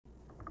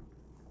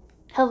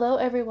Hello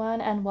everyone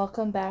and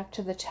welcome back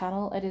to the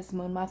channel. It is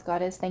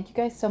moonmothgoddess. Thank you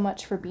guys so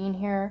much for being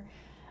here.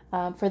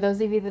 For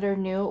those of you that are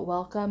new,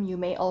 welcome. You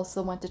may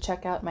also want to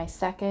check out my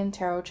second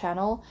tarot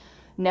channel,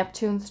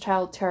 Neptune's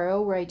Child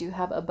Tarot, where I do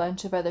have a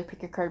bunch of other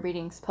pick your card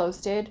readings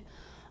posted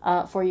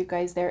for you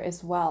guys there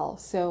as well.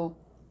 So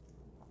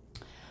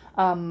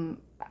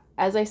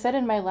as I said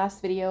in my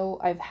last video,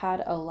 I've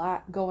had a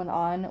lot going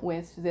on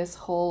with this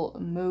whole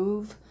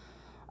move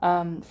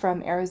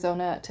from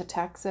Arizona to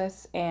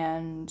Texas,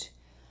 and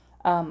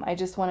I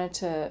just wanted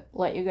to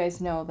let you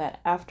guys know that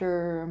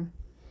after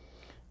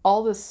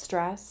all the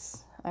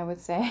stress, I would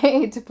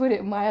say, to put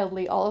it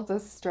mildly, all of the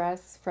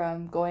stress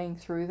from going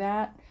through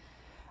that,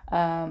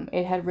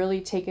 it had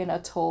really taken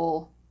a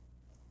toll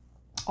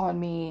on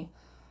me,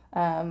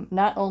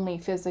 not only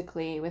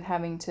physically with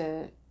having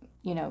to,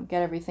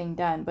 get everything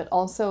done, but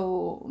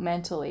also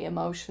mentally,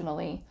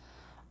 emotionally.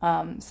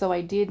 So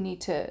I did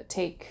need to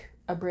take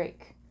a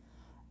break.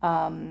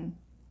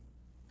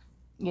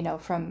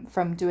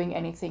 From doing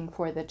anything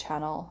for the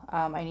channel.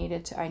 I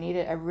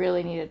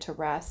really needed to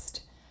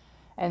rest.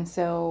 And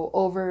so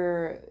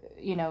over,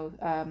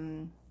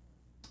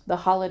 the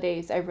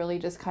holidays, I really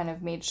just kind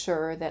of made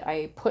sure that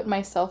I put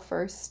myself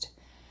first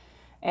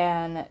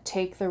and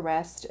take the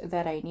rest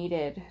that I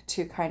needed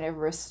to kind of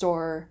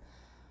restore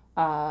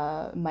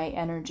my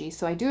energy.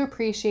 So I do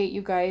appreciate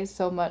you guys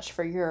so much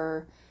for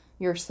your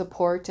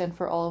support and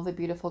for all of the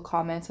beautiful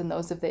comments and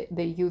those of the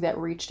you that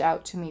reached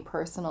out to me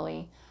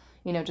personally,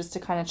 just to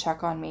kind of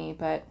check on me.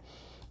 But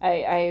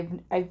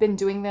I've been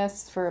doing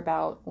this for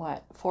about,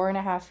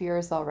 4.5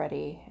 years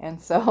already. And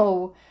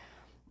so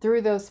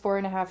through those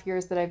 4.5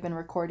 years that I've been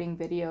recording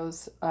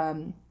videos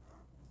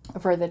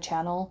for the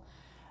channel,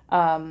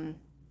 I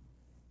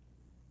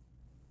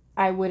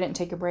wouldn't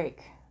take a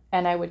break.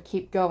 And I would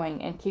keep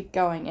going and keep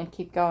going and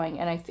keep going.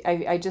 And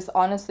I just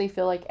honestly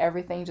feel like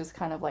everything just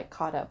kind of like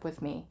caught up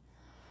with me.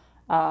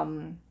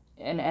 And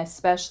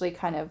especially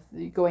kind of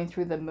going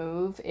through the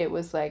move, it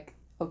was like,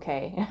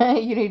 okay,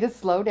 you need to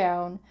slow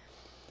down,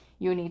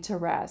 you need to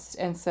rest.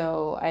 And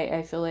so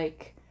I feel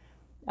like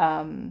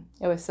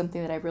it was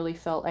something that I really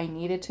felt I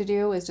needed to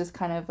do, is just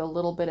kind of a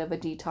little bit of a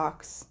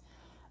detox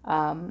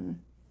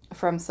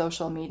from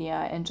social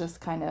media, and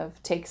just kind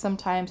of take some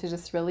time to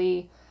just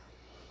really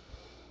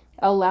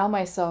allow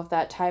myself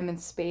that time and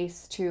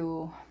space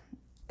to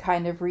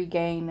kind of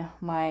regain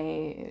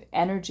my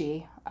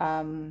energy.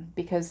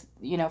 Because,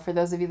 for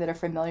those of you that are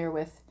familiar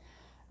with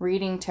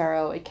reading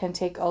tarot, it can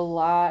take a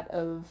lot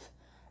of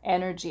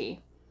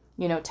energy,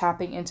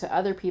 tapping into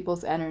other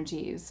people's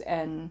energies,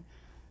 and,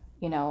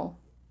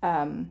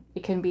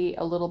 it can be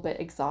a little bit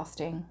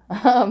exhausting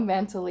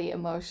mentally,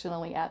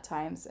 emotionally at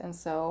times. And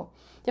so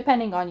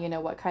depending on,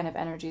 what kind of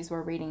energies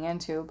we're reading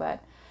into,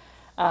 but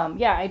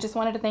yeah, I just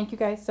wanted to thank you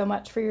guys so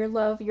much for your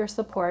love, your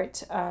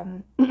support.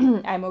 I'm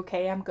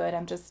okay. I'm good.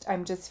 I'm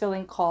just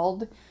feeling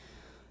called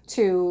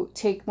to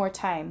take more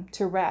time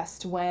to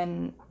rest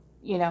when,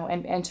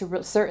 and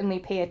to certainly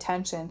pay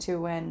attention to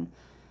when,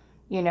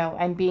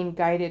 I'm being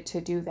guided to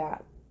do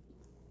that.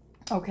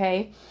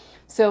 Okay.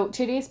 So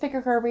today's pick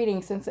a card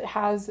reading, since it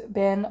has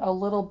been a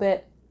little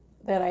bit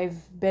that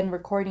I've been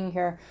recording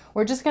here,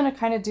 we're just going to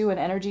kind of do an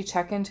energy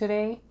check-in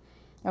today.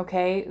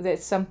 Okay.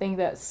 That's something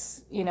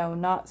that's,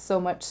 not so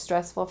much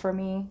stressful for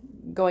me,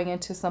 going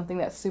into something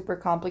that's super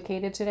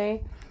complicated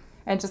today,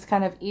 and just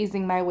kind of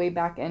easing my way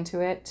back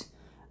into it.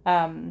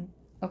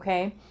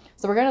 Okay,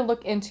 so we're going to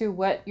look into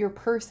what your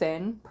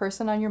person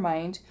on your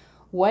mind,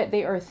 what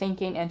they are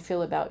thinking and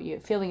feeling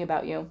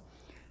about you.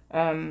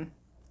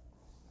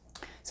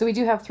 So we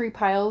do have 3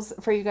 piles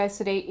for you guys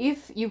today.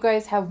 If you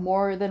guys have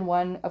more than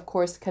one, of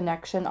course,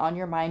 connection on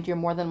your mind, you're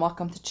more than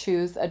welcome to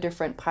choose a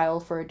different pile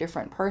for a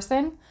different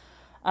person.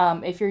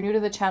 If you're new to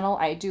the channel,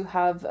 I do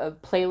have a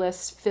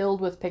playlist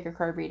filled with pick a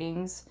card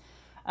readings.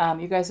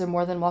 You guys are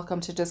more than welcome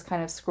to just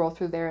kind of scroll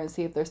through there and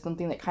see if there's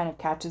something that kind of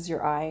catches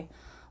your eye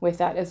with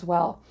that as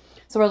well.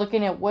 So we're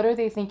looking at what are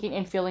they thinking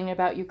and feeling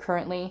about you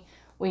currently.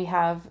 We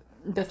have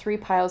the 3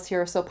 piles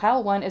here. So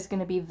pile 1 is going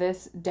to be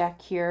this deck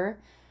here,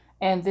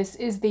 and this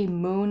is the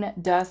Moon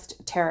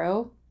Dust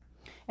Tarot,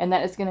 and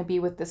that is going to be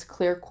with this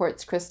clear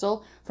quartz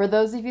crystal. For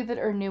those of you that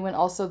are new, and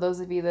also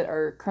those of you that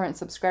are current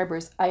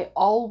subscribers, I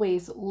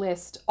always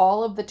list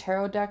all of the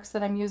tarot decks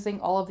that I'm using,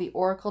 all of the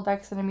oracle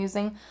decks that I'm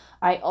using.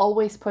 I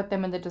always put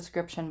them in the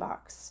description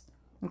box.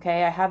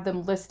 Okay, I have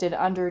them listed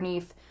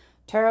underneath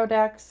tarot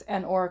decks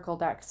and oracle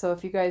decks. So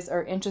if you guys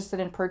are interested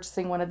in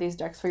purchasing one of these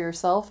decks for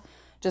yourself,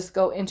 just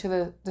go into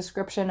the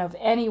description of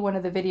any one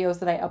of the videos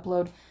that I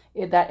upload.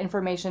 That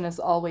information is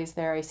always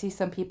there. I see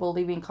some people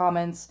leaving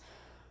comments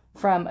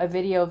from a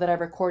video that I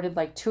recorded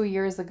like 2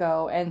 years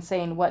ago and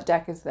saying, what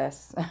deck is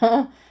this?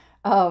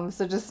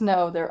 So just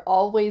know they're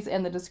always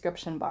in the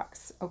description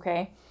box.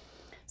 Okay,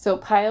 so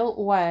pile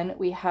 1,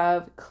 we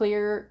have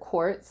clear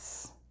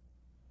quartz.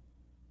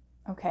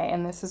 Okay,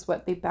 and this is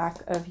what the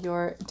back of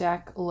your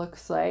deck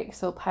looks like.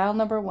 So pile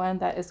number 1,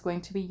 that is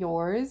going to be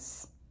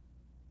yours.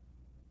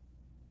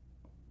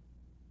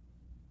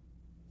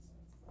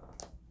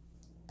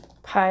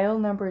 Pile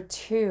number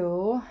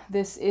 2,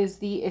 this is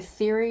the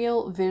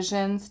Ethereal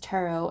Visions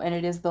Tarot, and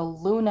it is the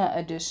Luna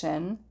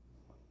edition.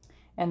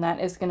 And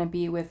that is going to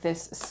be with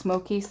this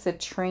smoky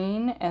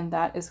citrine, and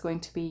that is going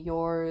to be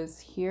yours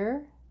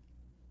here.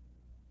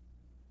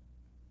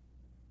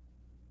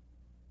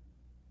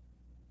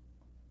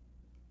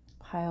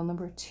 Pile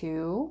number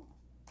 2.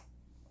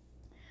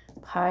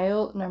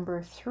 Pile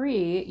number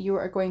 3, you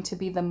are going to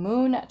be the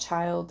Moon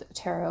Child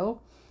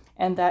Tarot,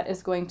 and that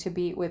is going to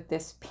be with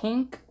this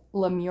pink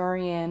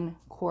Lemurian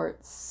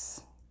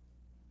quartz.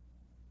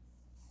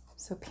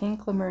 So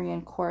pink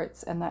Lemurian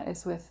quartz, and that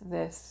is with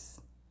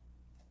this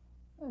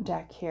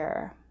deck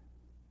here.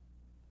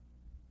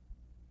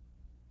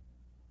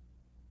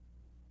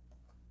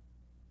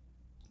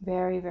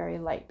 Very, very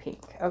light pink.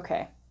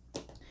 Okay.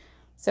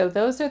 So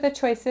those are the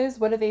choices.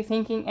 What are they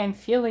thinking and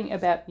feeling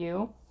about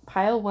you?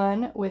 Pile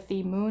 1 with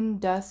the Moon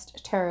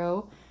Dust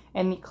Tarot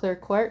and the Clear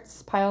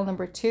Quartz. Pile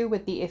number 2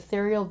 with the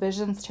Ethereal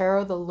Visions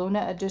Tarot, the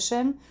Luna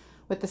edition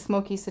with the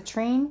Smoky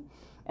Citrine.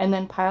 And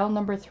then pile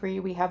number 3,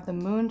 we have the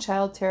Moon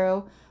Child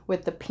Tarot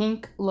with the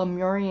pink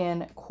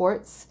Lemurian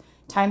Quartz.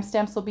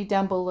 Timestamps will be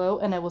down below,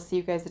 and I will see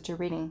you guys at your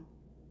reading.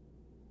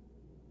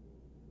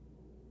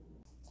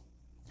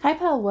 Hi,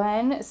 Pile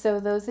 1. So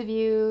those of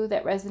you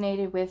that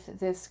resonated with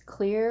this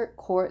clear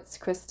quartz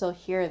crystal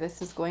here, this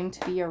is going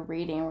to be a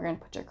reading. We're going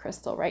to put your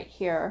crystal right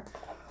here.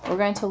 We're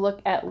going to look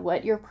at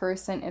what your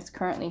person is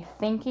currently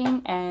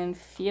thinking and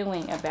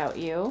feeling about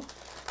you.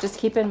 Just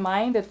keep in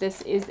mind that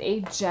this is a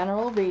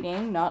general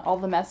reading. Not all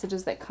the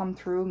messages that come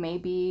through may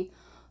be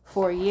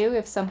for you.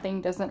 If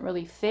something doesn't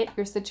really fit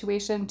your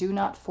situation, do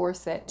not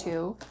force it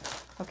to.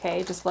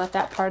 Okay, just let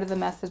that part of the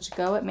message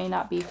go. It may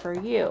not be for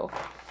you.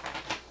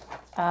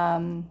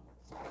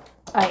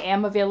 I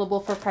am available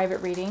for private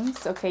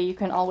readings. Okay, you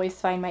can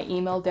always find my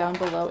email down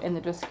below in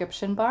the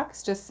description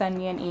box. Just send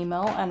me an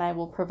email and I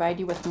will provide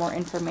you with more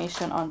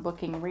information on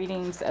booking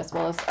readings as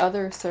well as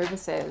other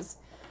services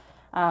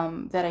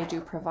that I do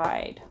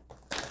provide.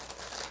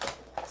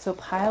 So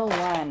pile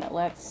 1,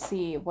 let's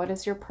see. What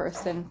is your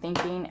person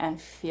thinking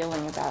and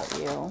feeling about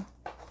you?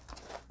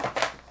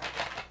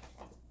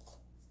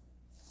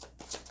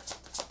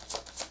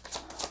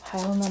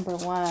 Pile number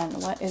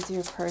 1, what is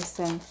your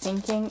person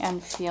thinking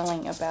and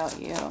feeling about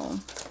you?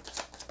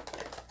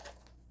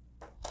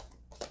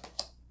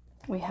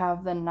 We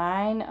have the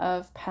 9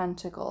 of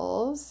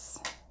Pentacles.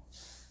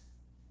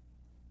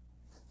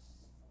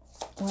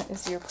 What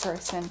is your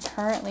person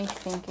currently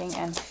thinking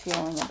and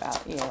feeling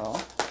about you?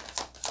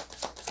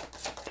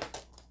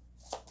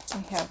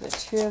 We have the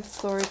 2 of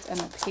Swords and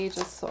the Page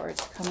of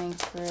Swords coming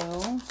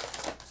through.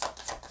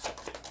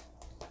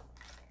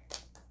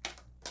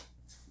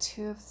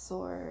 2 of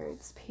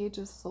Swords, Page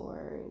of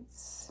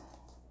Swords.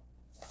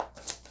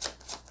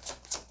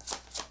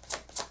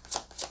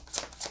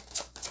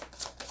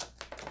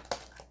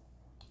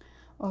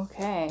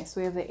 Okay,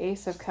 so we have the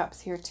Ace of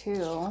Cups here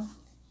too.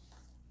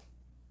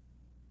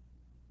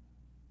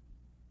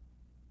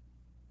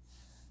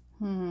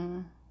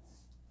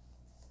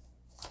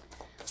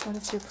 What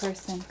is your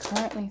person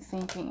currently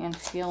thinking and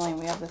feeling?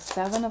 We have the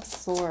 7 of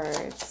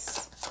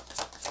Swords.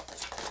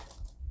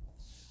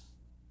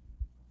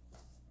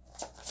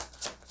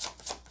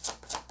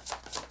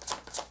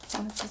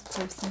 What is this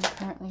person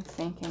currently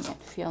thinking and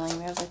feeling?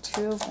 We have the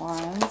 2 of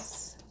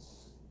Wands.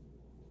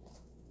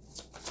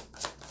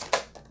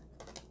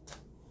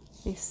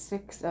 The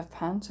 6 of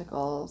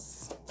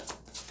Pentacles.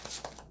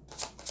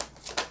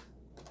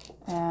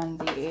 And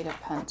the 8 of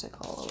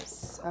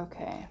Pentacles.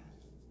 Okay.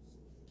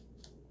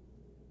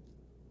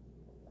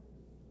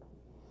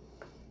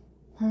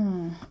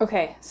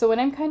 Okay, so what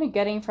I'm kind of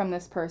getting from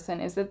this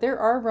person is that there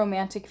are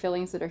romantic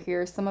feelings that are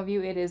here. Some of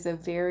you, it is a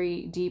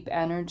very deep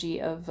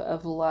energy of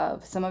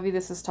love. Some of you,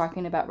 this is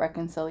talking about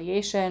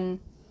reconciliation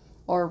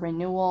or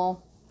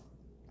renewal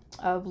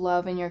of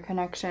love in your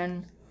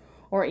connection,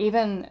 or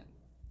even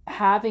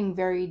having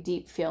very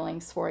deep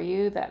feelings for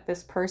you that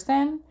this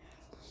person,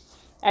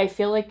 I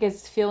feel like,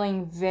 is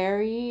feeling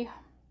very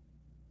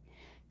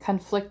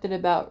conflicted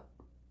about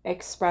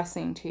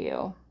expressing to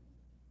you.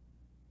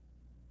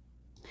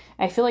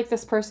 I feel like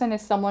this person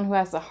is someone who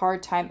has a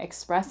hard time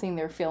expressing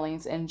their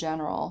feelings in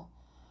general.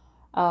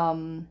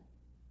 Some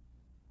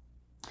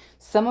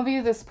of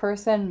you, this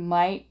person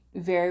might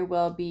very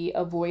well be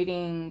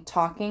avoiding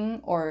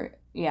talking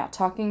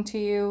talking to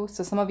you.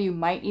 So some of you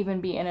might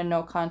even be in a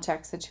no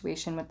contact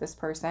situation with this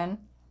person.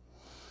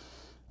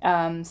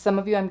 Some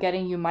of you, I'm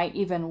getting, you might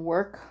even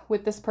work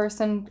with this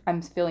person.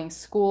 I'm feeling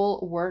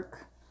school,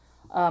 work,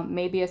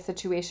 maybe a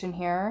situation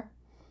here.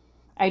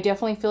 I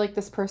definitely feel like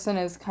this person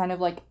is kind of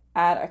like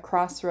at a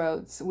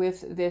crossroads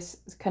with this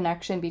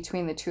connection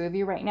between the two of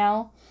you right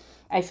now.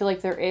 I feel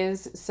like there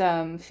is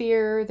some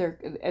fear there.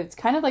 It's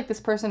kind of like this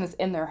person is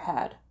in their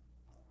head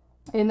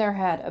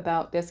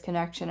about this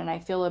connection. And I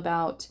feel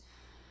about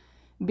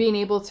being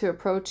able to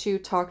approach you,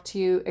 talk to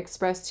you,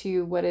 express to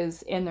you what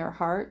is in their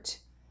heart.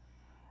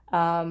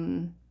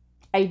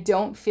 I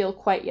don't feel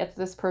quite yet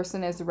that this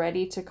person is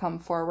ready to come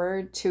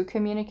forward to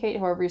communicate.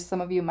 However,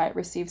 some of you might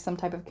receive some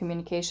type of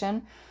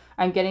communication.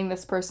 I'm getting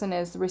this person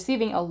is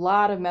receiving a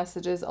lot of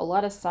messages, a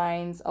lot of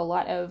signs, a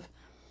lot of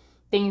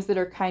things that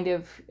are kind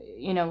of,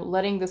 you know,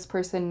 letting this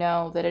person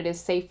know that it is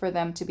safe for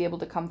them to be able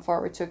to come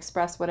forward to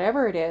express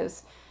whatever it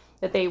is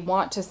that they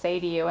want to say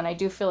to you. And I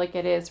do feel like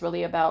it is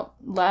really about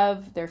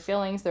love, their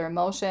feelings, their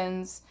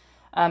emotions.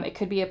 It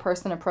could be a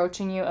person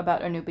approaching you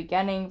about a new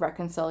beginning,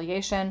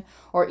 reconciliation,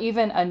 or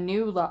even a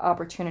new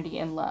opportunity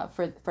in love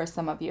for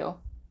some of you.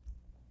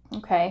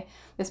 Okay,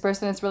 this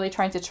person is really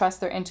trying to trust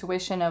their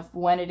intuition of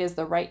when it is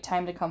the right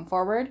time to come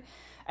forward.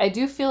 I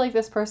do feel like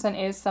this person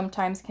is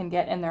sometimes can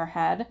get in their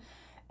head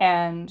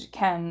and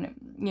can,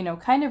 you know,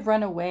 kind of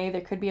run away.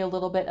 There could be a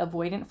little bit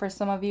avoidant for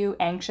some of you,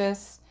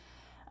 anxious,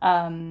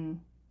 kind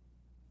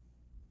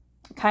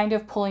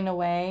of pulling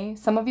away.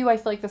 Some of you, I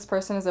feel like this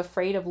person is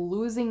afraid of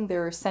losing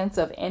their sense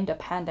of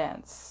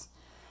independence.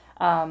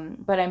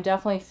 But I'm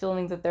definitely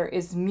feeling that there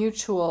is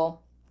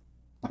mutual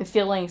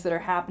feelings that are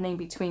happening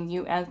between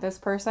you and this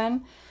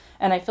person.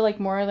 And I feel like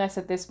more or less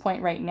at this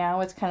point right now,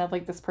 it's kind of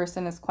like this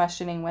person is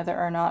questioning whether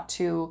or not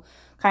to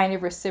kind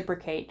of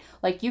reciprocate.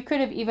 Like you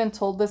could have even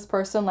told this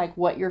person like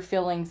what your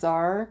feelings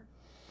are,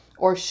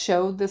 or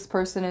showed this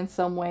person in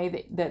some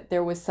way that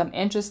there was some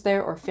interest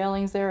there or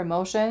feelings there,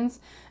 emotions.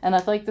 And I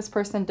feel like this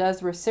person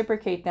does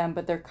reciprocate them,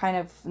 but they're kind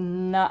of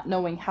not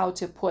knowing how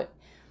to put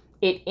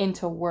it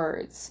into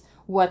words,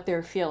 what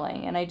they're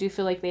feeling. And I do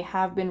feel like they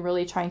have been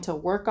really trying to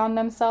work on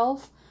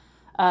themselves.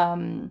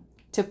 I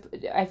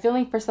feel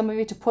like for some of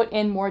you to put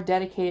in more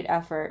dedicated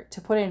effort,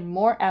 to put in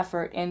more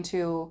effort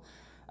into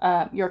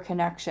your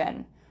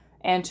connection,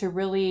 and to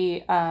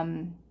really,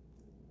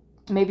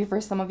 maybe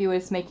for some of you,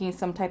 it's making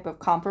some type of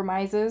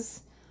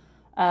compromises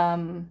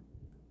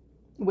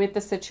with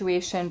the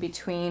situation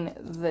between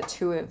the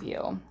two of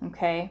you,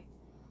 okay?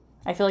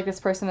 I feel like this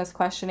person is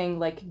questioning,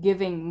 like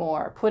giving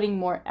more, putting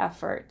more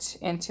effort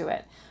into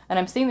it. And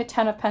I'm seeing the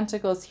 10 of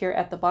Pentacles here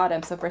at the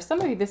bottom. So for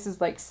some of you, this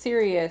is like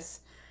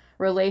serious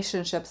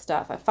relationship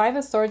stuff. A 5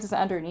 of Swords is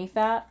underneath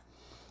that.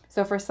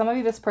 So for some of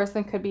you, this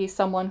person could be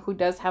someone who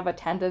does have a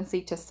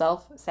tendency to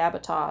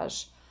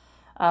self-sabotage.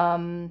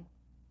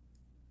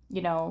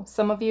 You know,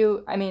 some of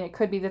you, I mean, it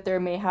could be that there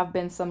may have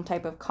been some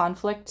type of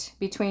conflict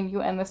between you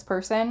and this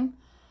person.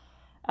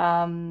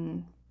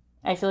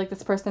 I feel like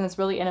this person is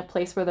really in a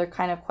place where they're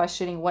kind of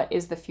questioning what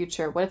is the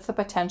future, what's the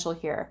potential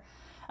here.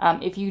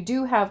 If you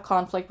do have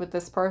conflict with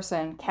this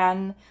person,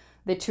 can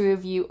the two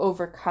of you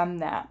overcome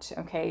that?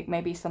 Okay,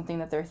 maybe something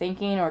that they're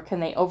thinking, or can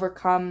they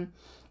overcome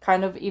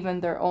kind of even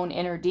their own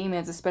inner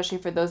demons, especially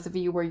for those of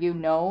you where you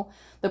know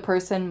the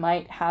person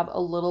might have a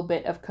little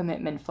bit of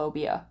commitment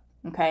phobia.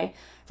 Okay,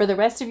 for the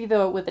rest of you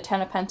though, with the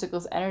 10 of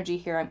Pentacles energy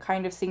here, I'm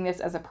kind of seeing this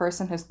as a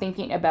person who's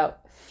thinking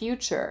about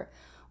future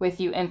with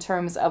you in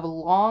terms of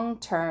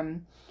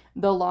long-term,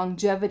 the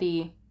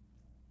longevity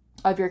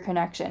of your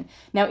connection.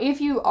 Now, if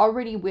you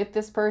already with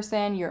this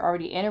person, you're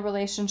already in a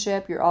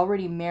relationship, you're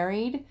already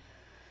married,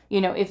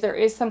 you know, if there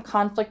is some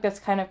conflict that's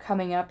kind of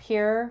coming up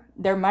here,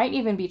 there might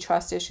even be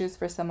trust issues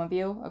for some of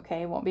you.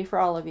 Okay, it won't be for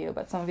all of you,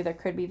 but some of you, there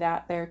could be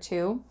that there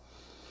too.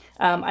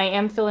 I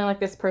am feeling like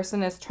this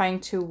person is trying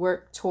to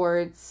work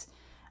towards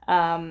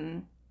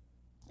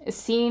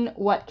seeing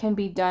what can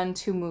be done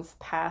to move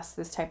past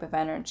this type of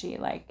energy.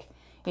 Like,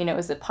 you know,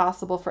 is it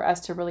possible for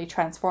us to really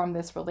transform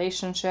this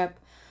relationship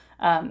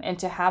and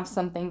to have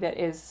something that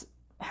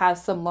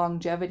has some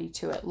longevity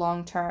to it,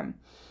 long term?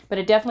 But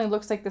it definitely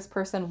looks like this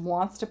person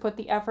wants to put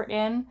the effort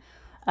in.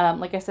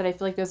 Like I said, I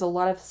feel like there's a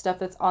lot of stuff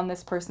that's on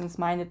this person's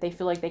mind that they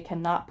feel like they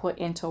cannot put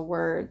into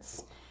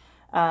words.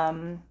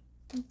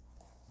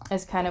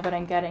 Is kind of what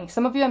I'm getting.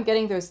 Some of you, I'm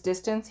getting there's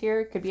distance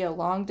here. It could be a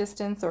long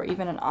distance or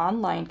even an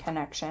online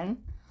connection.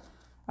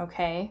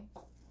 Okay.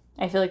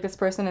 I feel like this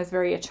person is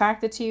very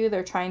attracted to you.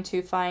 They're trying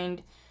to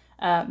find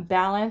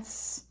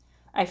balance,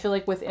 I feel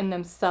like, within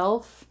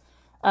themselves.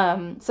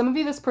 Some of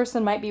you, this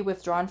person might be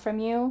withdrawn from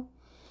you.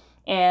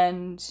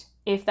 And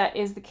if that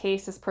is the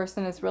case, this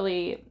person is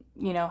really,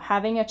 you know,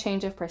 having a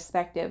change of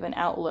perspective and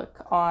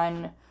outlook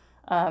on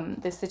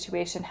this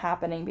situation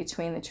happening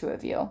between the two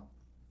of you.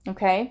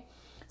 Okay.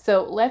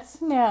 So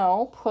let's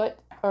now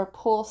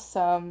pull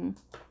some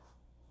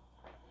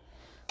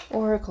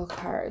oracle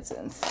cards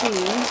and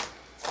see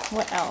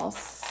what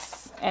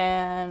else.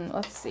 And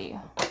let's see.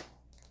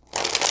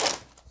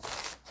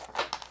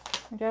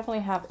 We definitely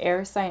have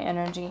air sign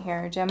energy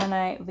here.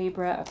 Gemini,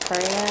 Libra,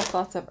 Aquarius,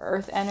 lots of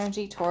earth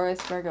energy,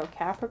 Taurus, Virgo,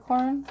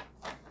 Capricorn.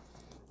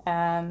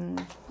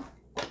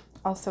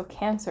 Also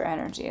Cancer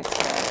energy is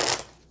here.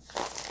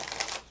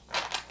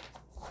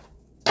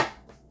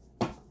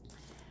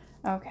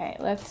 Okay,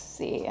 let's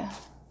see.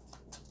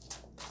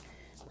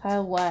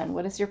 Pile 1.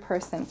 What is your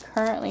person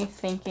currently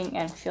thinking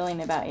and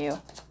feeling about you?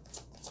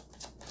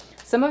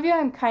 Some of you,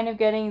 I'm kind of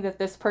getting that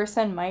this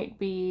person might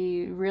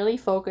be really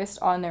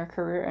focused on their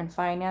career and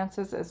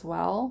finances as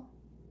well.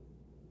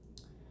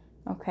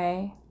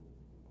 Okay.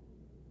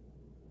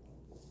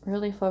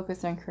 Really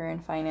focused on career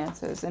and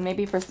finances. And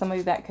maybe for some of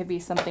you, that could be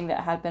something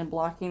that had been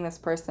blocking this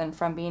person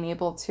from being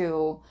able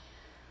to,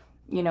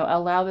 you know,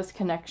 allow this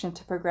connection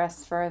to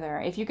progress further.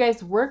 If you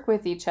guys work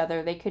with each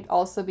other, they could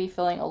also be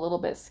feeling a little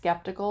bit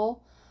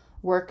skeptical.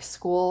 Work,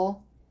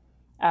 school,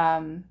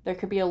 there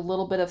could be a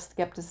little bit of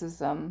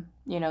skepticism.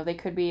 You know, they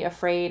could be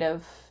afraid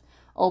of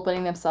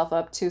opening themselves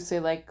up to, say,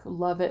 like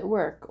love at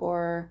work,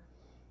 or,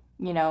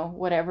 you know,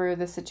 whatever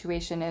the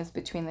situation is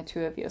between the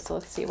two of you. So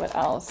let's see what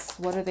else.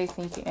 What are they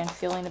thinking and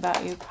feeling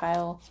about you,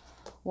 pile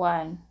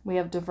 1? We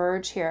have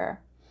diverge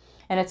here.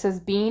 And it says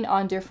being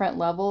on different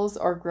levels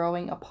or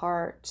growing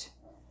apart.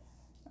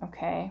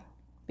 Okay.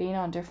 Being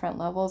on different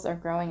levels or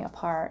growing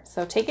apart.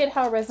 So take it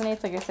how it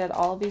resonates. Like I said,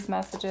 all of these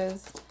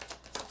messages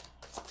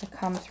that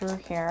come through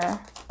here.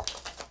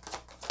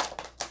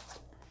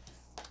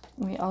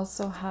 We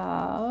also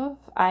have,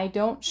 I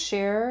don't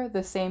share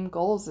the same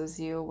goals as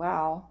you.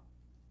 Wow.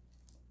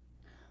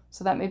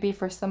 So that may be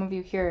for some of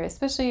you here,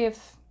 especially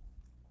if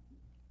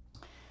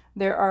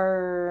there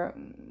are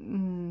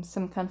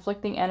some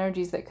conflicting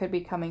energies that could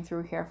be coming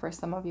through here for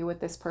some of you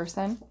with this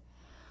person.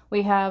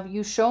 We have,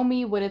 you show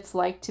me what it's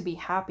like to be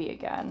happy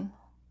again.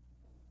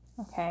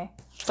 Okay.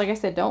 So like I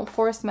said, don't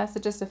force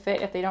messages to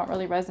fit. If they don't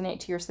really resonate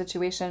to your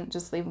situation,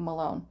 just leave them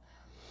alone.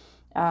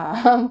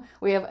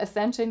 We have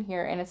ascension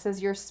here, and it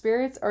says your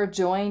spirits are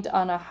joined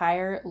on a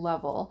higher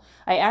level.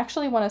 I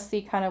actually want to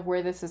see kind of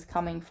where this is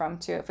coming from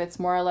too. If it's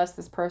more or less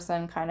this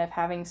person kind of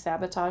having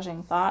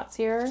sabotaging thoughts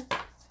here.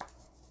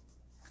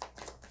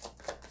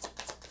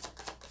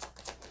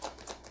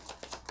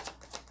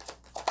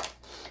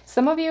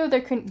 Some of you,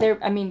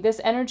 I mean,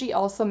 this energy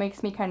also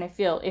makes me kind of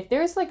feel, if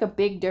there's like a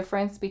big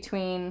difference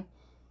between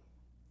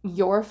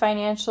your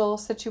financial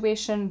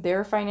situation,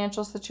 their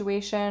financial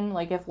situation,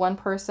 like if one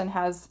person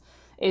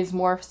is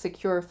more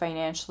secure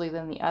financially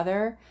than the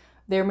other,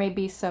 there may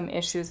be some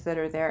issues that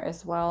are there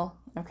as well.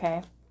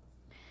 Okay.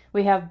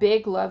 We have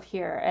big love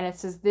here, and it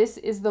says this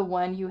is the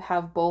one you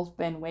have both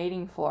been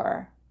waiting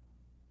for.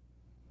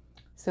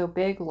 So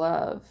big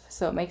love.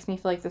 So it makes me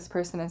feel like this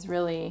person is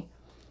really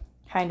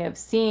kind of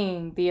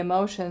seeing the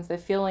emotions, the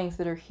feelings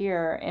that are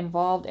here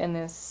involved in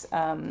this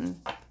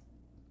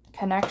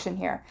connection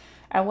here.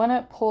 I want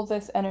to pull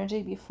this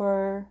energy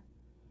before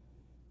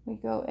we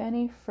go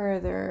any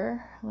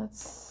further.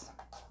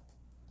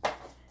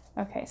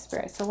 Okay,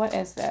 Spirit, so what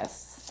is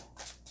this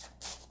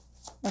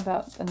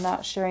about the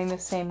not sharing the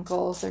same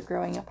goals or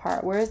growing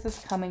apart? Where is this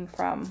coming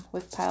from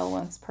with pile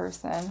 1's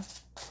person?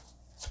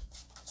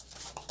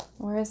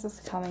 Where is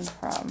this coming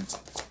from?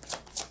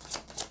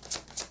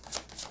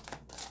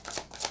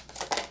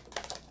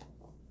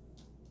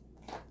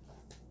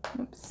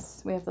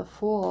 Oops, we have the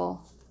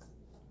Fool.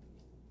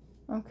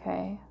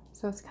 Okay,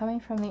 so it's coming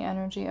from the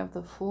energy of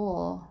the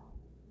Fool.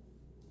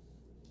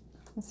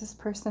 Is this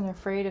person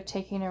afraid of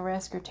taking a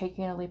risk or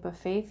taking a leap of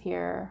faith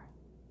here?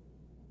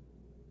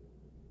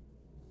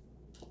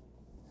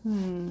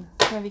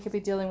 Maybe you could be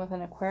dealing with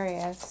an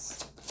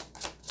Aquarius.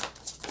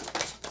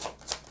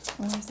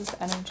 Where is this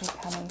energy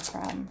coming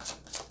from?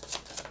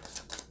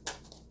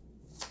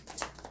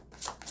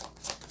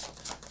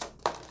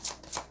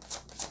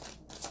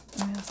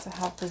 We also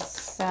have the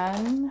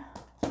Sun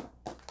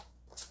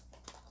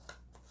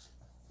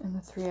and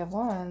the Three of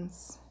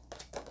Wands.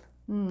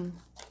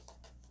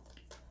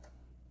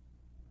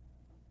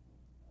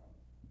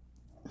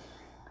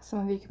 Some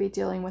of you could be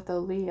dealing with a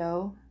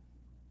Leo.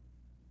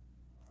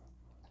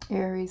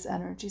 Aries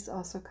energy is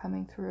also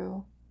coming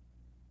through.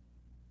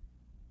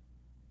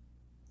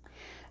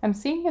 I'm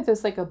seeing here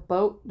there's like a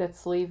boat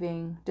that's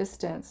leaving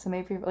distance. So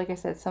maybe, like I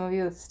said, some of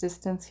you, it's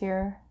distance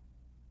here.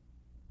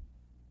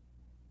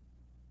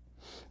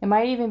 It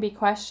might even be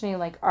questioning,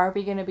 like, are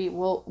we going to be,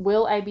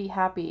 will I be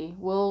happy?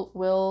 Will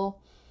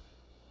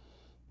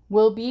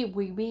we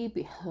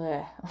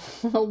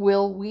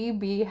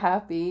be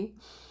happy?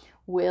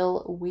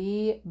 Will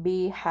we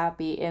be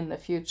happy in the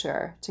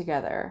future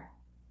together?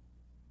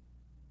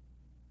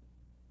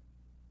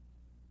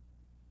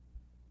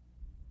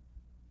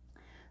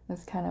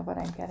 That's kind of what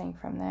I'm getting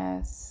from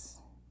this.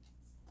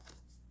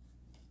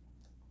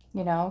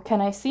 You know, can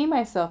I see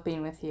myself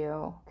being with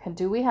you?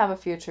 Do we have a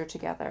future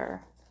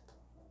together?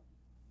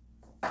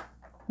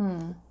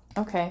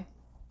 Okay.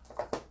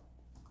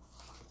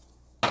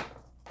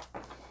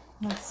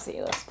 Let's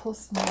see. Let's pull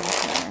some more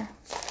here.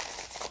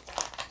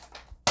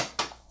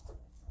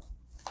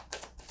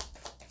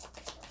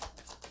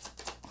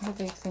 What are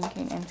they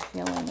thinking and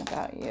feeling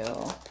about you?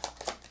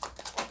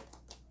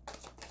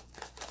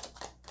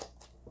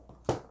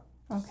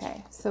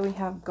 Okay, so we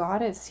have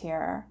Goddess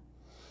here.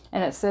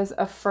 And it says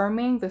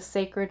affirming the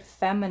sacred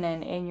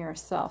feminine in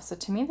yourself. So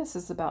to me, this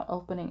is about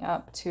opening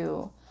up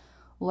to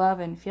love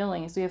and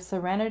feelings. We have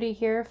Serenity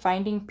here,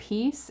 finding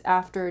peace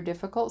after a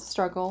difficult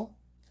struggle.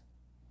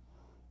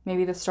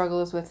 Maybe the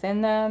struggle is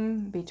within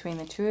them, between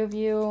the two of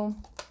you.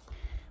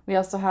 We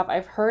also have,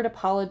 I've heard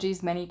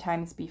apologies many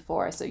times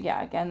before. So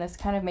yeah, again, this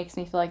kind of makes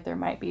me feel like there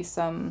might be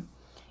some,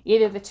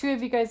 either the two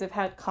of you guys have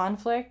had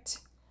conflict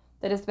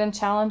that has been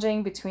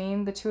challenging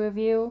between the two of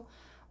you,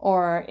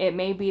 or it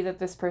may be that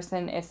this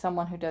person is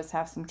someone who does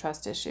have some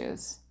trust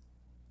issues.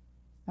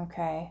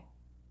 Okay.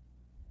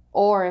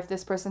 Or if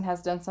this person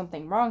has done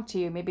something wrong to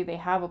you, maybe they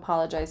have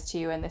apologized to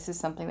you and this is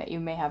something that you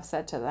may have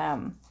said to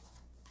them.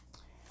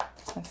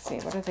 Let's see,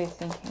 what are they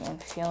thinking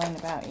and feeling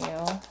about you?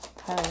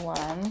 Pile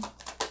 1.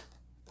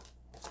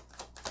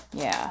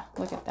 Yeah,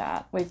 look at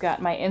that. We've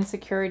got my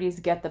insecurities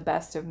get the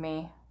best of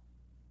me.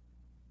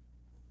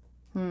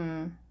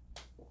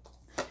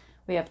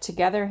 We have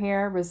together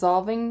here,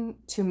 resolving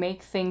to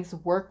make things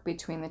work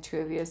between the two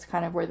of you is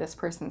kind of where this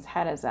person's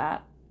head is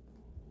at.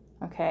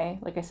 Okay,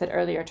 like I said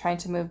earlier, trying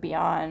to move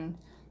beyond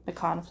the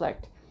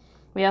conflict.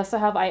 We also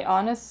have, I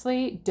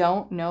honestly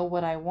don't know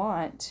what I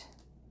want.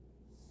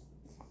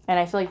 And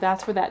I feel like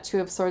that's where that 2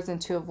 of Swords and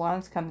 2 of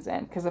Wands comes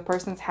in, because the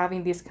person's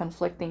having these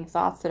conflicting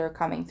thoughts that are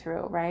coming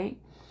through, right?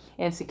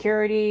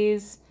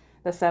 Insecurities,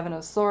 the 7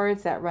 of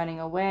Swords, that running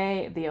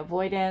away, the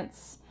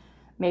avoidance,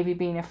 maybe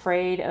being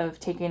afraid of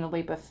taking a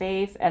leap of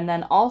faith, and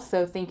then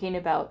also thinking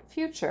about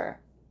future.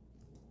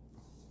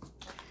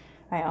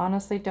 I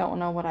honestly don't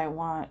know what I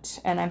want.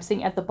 And I'm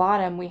seeing at the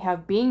bottom, we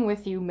have being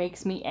with you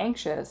makes me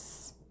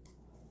anxious.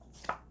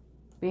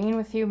 Being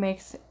with you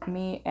makes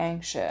me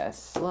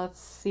anxious.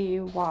 Let's see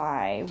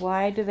why.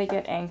 Why do they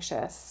get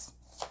anxious?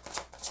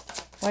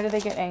 Why do they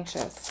get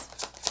anxious?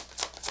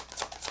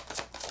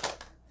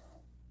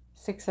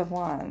 6 of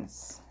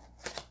Wands.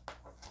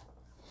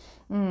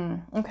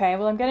 Okay,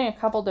 well, I'm getting a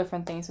couple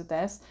different things with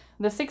this.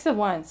 The 6 of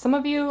Wands. Some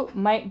of you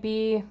might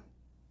be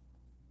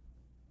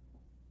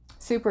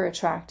super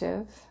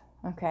attractive.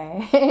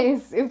 Okay,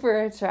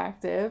 super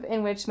attractive,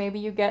 in which maybe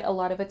you get a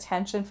lot of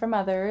attention from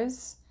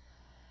others.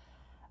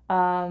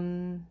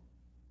 And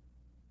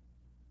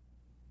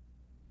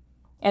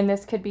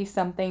this could be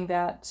something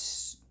that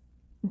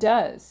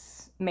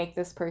does make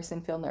this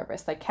person feel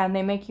nervous. Like, can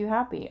they make you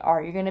happy?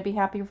 Are you going to be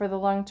happy for the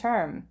long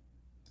term?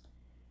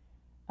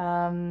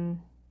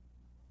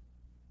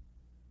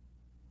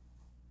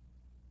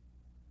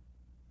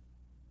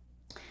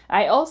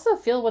 I also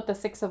feel with the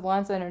 6 of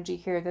Wands energy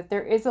here that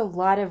there is a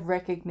lot of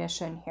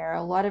recognition here,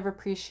 a lot of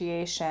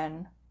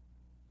appreciation.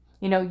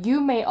 You know,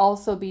 you may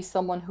also be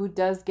someone who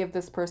does give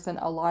this person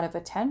a lot of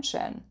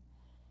attention,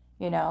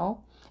 you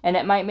know, and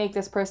it might make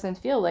this person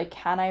feel like,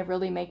 can I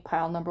really make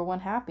pile number 1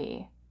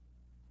 happy?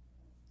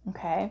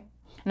 Okay.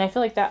 And I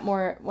feel like that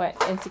more,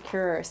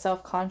 insecure or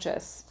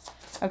self-conscious.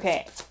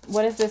 Okay.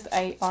 What is this?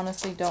 I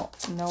honestly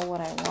don't know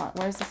what I want.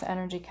 Where's this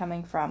energy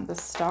coming from? The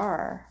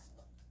Star.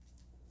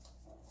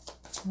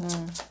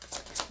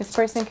 This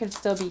person could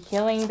still be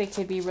healing. They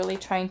could be really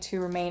trying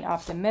to remain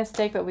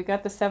optimistic, but we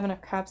got the 7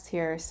 of Cups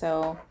here.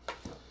 So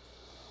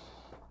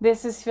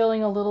this is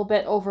feeling a little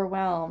bit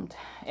overwhelmed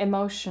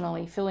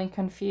emotionally, feeling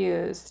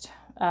confused.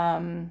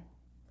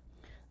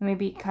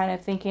 Maybe kind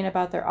of thinking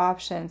about their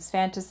options,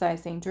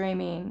 fantasizing,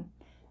 dreaming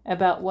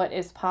about what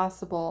is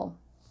possible.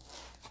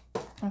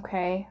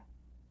 Okay.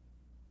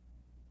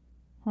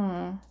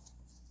 All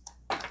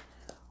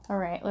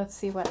right, let's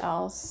see what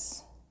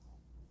else.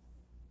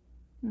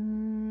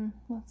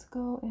 Let's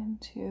go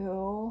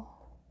into,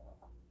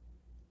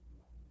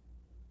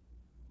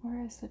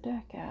 where is the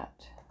deck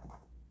at?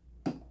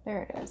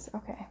 There it is.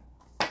 Okay.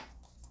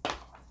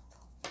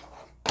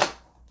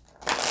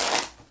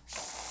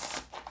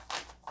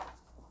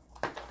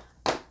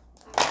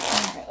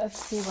 All right, let's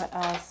see what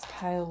else.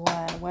 Pile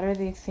 1. What are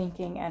they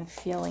thinking and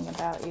feeling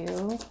about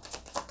you?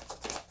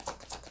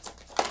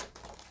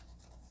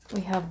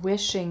 We have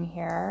wishing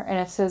here, and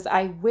it says,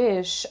 I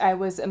wish I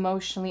was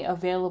emotionally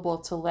available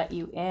to let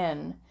you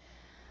in.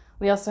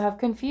 We also have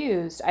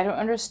confused. I don't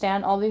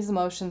understand all these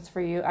emotions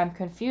for you. I'm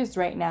confused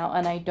right now,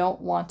 and I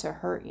don't want to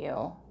hurt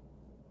you.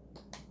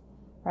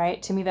 Right?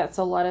 To me, that's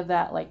a lot of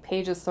that like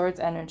Page of Swords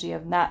energy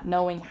of not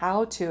knowing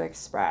how to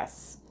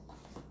express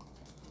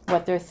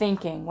what they're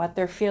thinking, what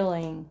they're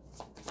feeling.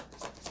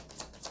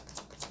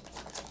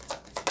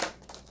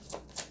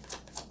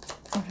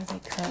 What are they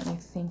currently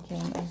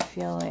thinking and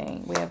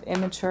feeling? We have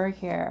immature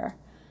here.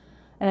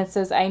 And it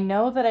says, I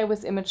know that I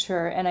was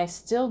immature and I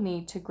still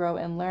need to grow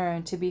and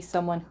learn to be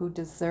someone who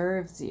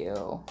deserves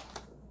you.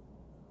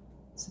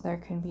 So there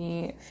can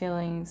be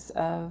feelings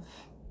of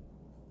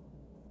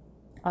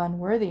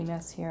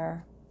unworthiness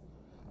here.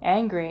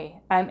 Angry.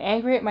 I'm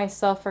angry at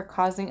myself for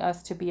causing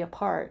us to be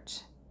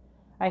apart.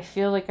 I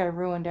feel like I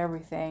ruined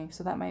everything.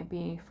 So that might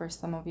be for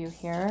some of you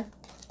here.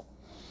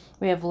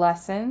 We have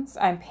lessons.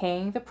 I'm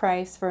paying the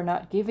price for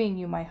not giving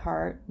you my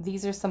heart.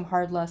 These are some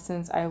hard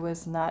lessons I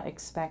was not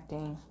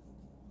expecting.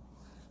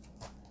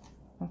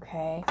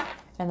 Okay.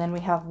 And then we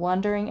have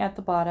wondering at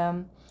the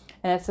bottom.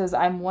 And it says,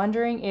 I'm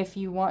wondering if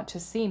you want to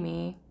see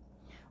me.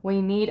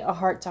 We need a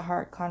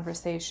heart-to-heart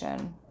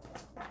conversation.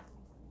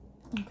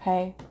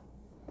 Okay.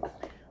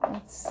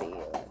 Let's see.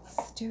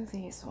 Let's do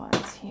these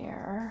ones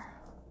here.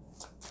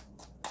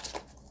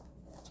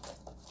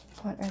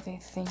 What are they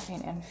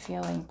thinking and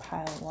feeling,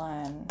 pile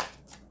 1?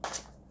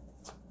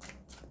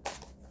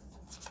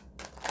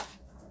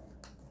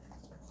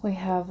 We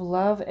have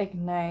love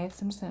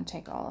ignites. I'm just going to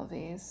take all of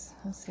these.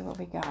 Let's see what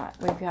we got.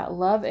 We've got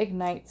love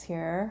ignites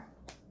here.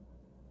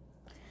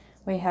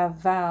 We have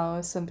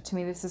vows. So to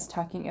me, this is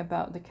talking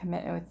about the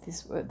commitment with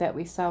this that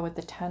we saw with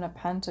the 10 of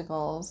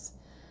Pentacles.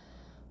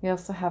 We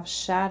also have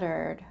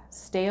shattered,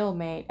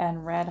 stalemate,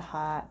 and red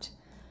hot.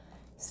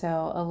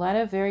 So a lot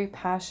of very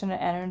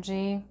passionate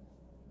energy,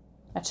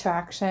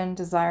 attraction,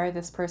 desire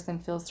this person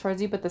feels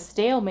towards you. But the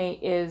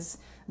stalemate is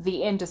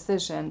the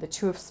indecision, the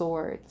Two of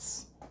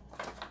Swords.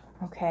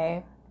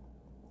 Okay.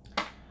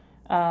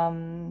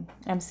 I'm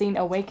seeing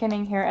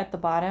awakening here at the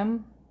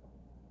bottom.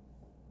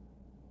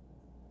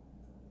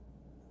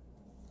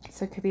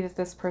 So it could be that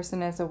this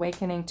person is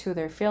awakening to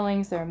their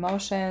feelings, their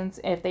emotions.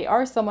 If they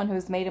are someone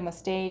who's made a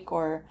mistake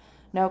or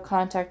no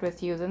contact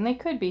with you, then they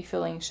could be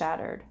feeling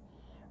shattered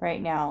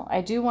right now. I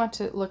do want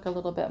to look a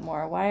little bit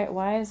more.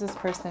 Why is this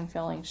person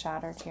feeling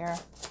shattered here?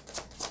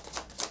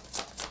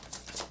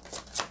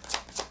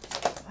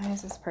 Why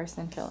is this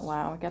person feeling...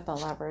 Wow, we got the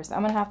Lovers.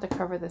 I'm going to have to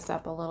cover this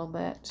up a little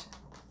bit,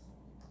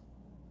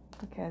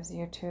 because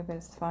YouTube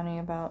is funny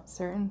about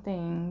certain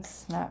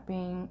things not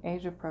being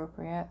age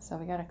appropriate. So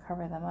we got to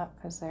cover them up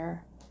because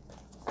they're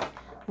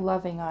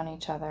loving on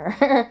each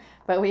other.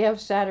 But we have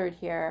shattered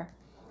here.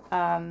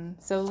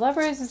 So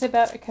Lovers is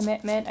about a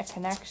commitment, a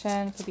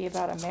connection. It could be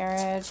about a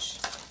marriage.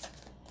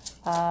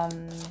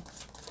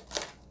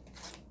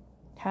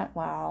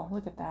 Wow,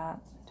 look at that.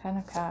 10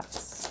 of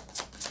Cups.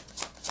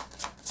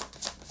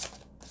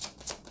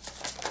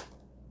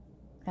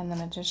 And the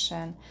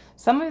Magician.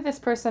 Some of this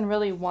person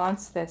really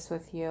wants this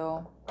with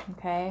you,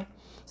 okay?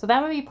 So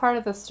that would be part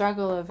of the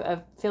struggle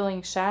of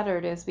feeling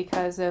shattered, is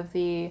because of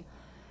the,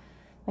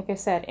 like I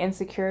said,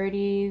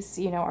 insecurities.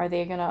 You know, are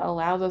they going to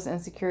allow those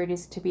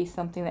insecurities to be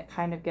something that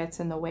kind of gets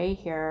in the way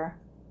here?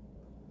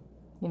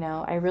 You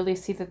know, I really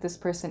see that this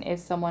person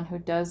is someone who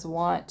does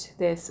want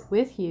this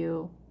with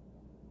you.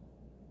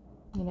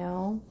 You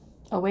know,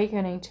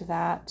 awakening to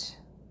that.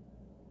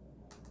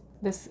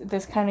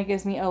 This kind of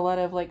gives me a lot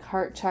of like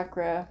heart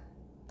chakra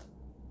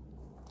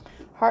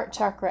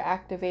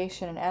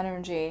activation and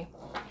energy.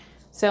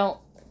 So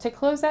to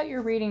close out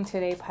your reading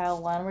today,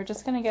 pile 1, we're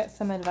just going to get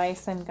some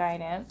advice and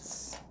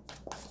guidance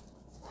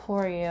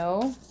for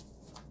you.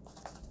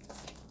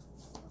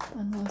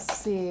 And we'll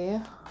see.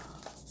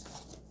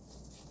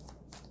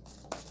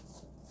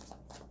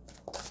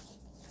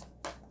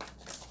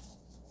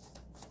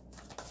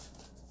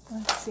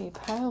 Let's see,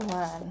 pile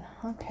 1.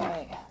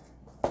 Okay.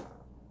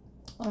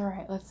 All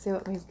right, let's see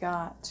what we've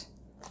got.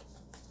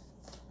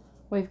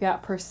 We've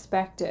got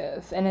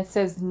perspective, and it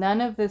says, none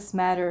of this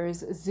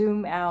matters,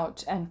 zoom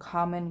out and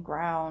common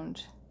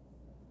ground.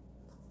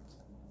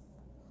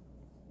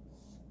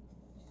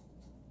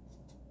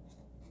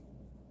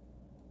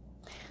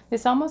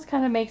 This almost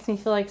kind of makes me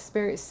feel like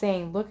Spirit's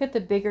saying, look at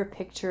the bigger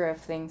picture of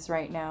things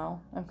right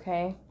now,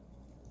 okay?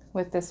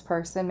 With this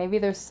person. Maybe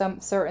there's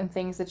some certain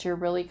things that you're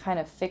really kind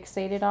of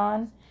fixated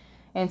on,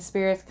 and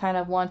Spirit's kind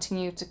of wanting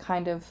you to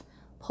kind of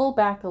pull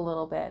back a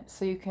little bit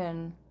so you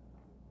can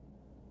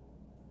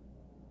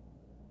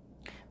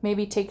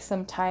maybe take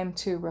some time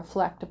to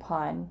reflect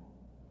upon,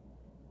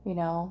 you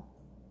know,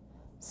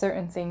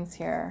 certain things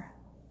here.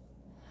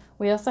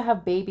 We also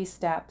have baby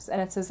steps, and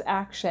it says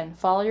action.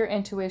 Follow your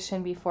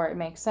intuition before it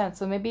makes sense.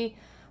 So maybe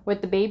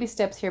with the baby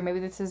steps here, maybe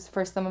this is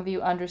for some of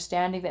you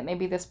understanding that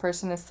maybe this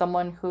person is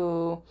someone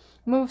who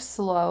moves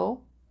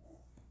slow.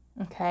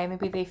 Okay,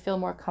 maybe they feel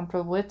more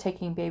comfortable with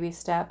taking baby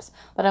steps.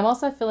 But I'm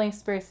also feeling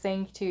Spirit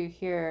saying to you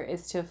here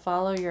is to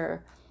follow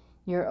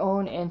your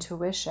own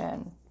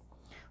intuition.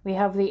 We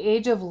have the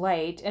Age of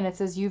Light, and it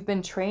says you've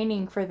been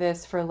training for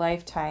this for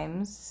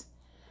lifetimes.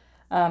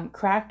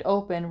 Cracked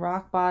open,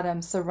 rock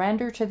bottom,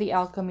 surrender to the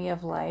alchemy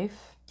of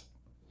life.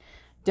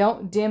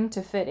 Don't dim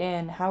to fit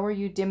in. How are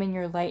you dimming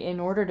your light in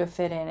order to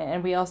fit in?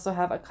 And we also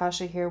have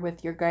Akasha here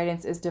with your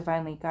guidance is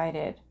divinely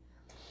guided.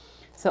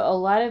 So a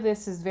lot of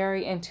this is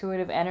very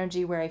intuitive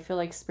energy where I feel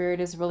like Spirit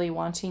is really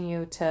wanting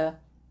you to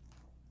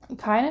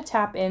kind of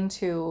tap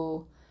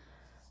into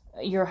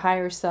your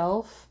higher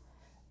self,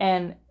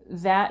 and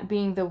that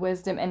being the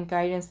wisdom and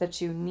guidance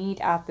that you need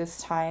at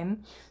this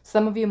time.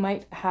 Some of you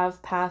might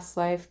have past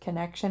life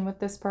connection with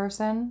this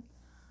person,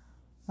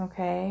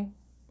 okay?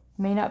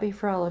 May not be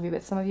for all of you,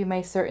 but some of you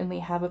may certainly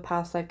have a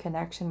past life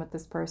connection with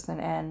this person.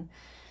 And,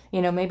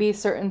 you know, maybe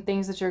certain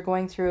things that you're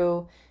going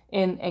through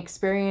in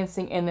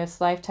experiencing in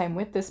this lifetime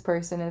with this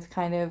person is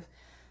kind of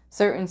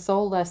certain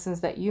soul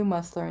lessons that you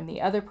must learn,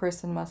 the other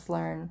person must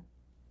learn,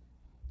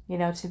 you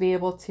know, to be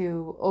able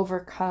to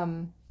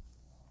overcome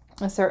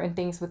certain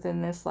things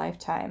within this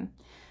lifetime.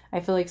 I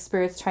feel like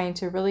Spirit's trying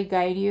to really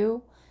guide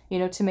you, you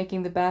know, to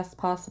making the best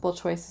possible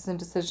choices and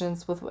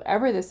decisions with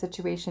whatever the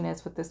situation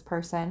is with this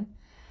person.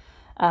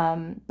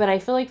 But I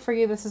feel like for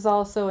you, this is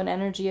also an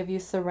energy of you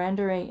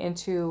surrendering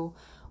into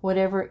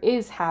whatever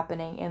is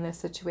happening in this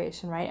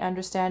situation, right?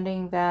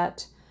 Understanding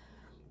that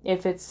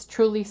if it's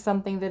truly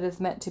something that is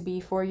meant to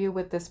be for you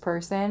with this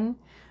person,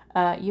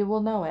 you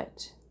will know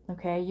it,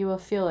 okay? You will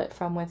feel it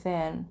from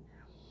within.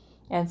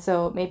 And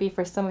so maybe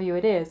for some of you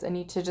it is, and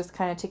you need to just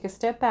kind of take a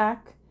step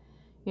back,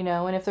 you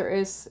know, and if there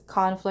is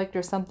conflict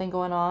or something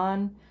going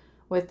on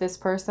with this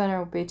person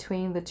or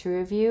between the two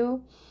of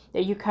you,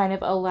 that you kind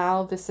of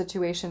allow the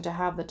situation to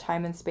have the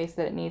time and space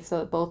that it needs so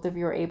that both of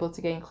you are able to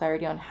gain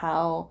clarity on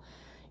how,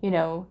 you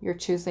know, you're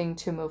choosing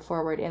to move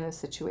forward in the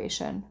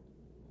situation.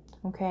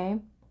 Okay.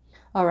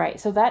 All right.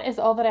 So that is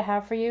all that I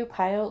have for you,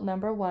 pile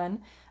number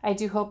 1. I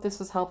do hope this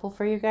was helpful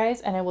for you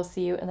guys, and I will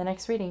see you in the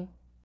next reading.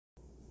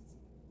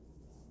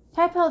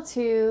 Hi, pile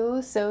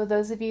 2. So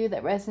those of you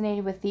that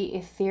resonated with the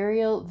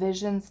Ethereal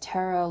Visions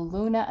Tarot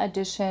Luna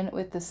edition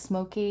with the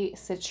smoky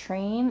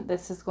citrine,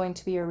 this is going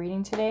to be your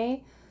reading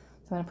today.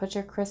 So I'm going to put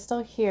your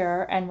crystal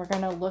here, and we're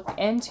going to look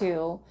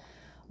into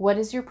what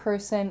is your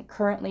person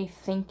currently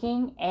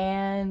thinking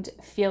and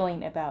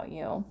feeling about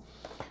you.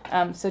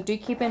 So do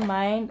keep in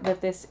mind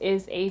that this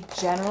is a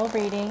general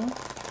reading.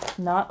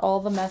 Not all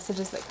the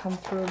messages that come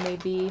through may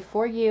be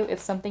for you. If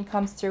something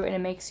comes through and it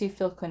makes you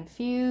feel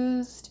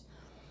confused,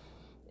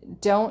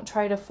 don't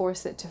try to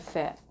force it to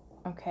fit,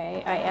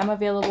 okay? I am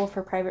available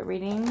for private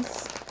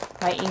readings.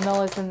 My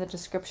email is in the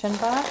description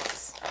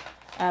box.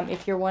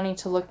 If you're wanting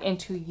to look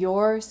into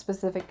your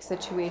specific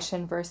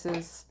situation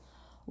versus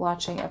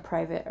watching a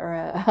private or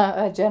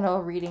a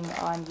general reading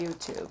on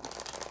YouTube,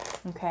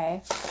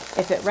 okay?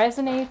 If it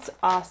resonates,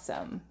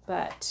 awesome.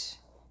 But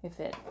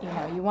if it, you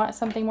know, you want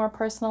something more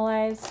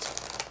personalized,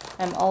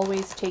 I'm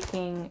always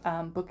taking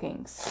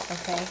bookings,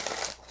 okay?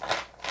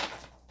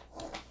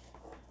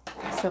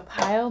 So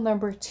pile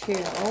number 2,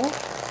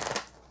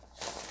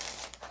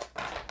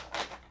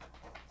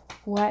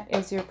 what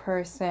is your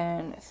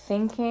person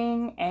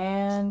thinking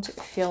and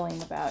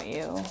feeling about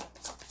you?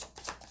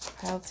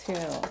 Pile 2,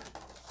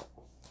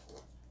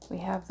 we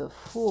have the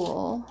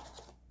Fool,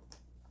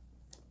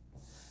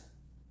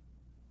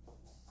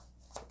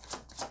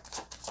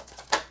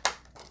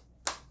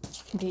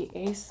 the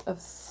Ace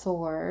of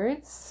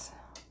Swords,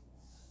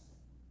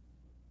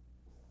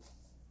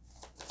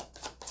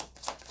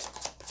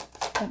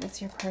 what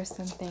is your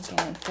person thinking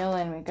and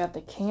feeling? We got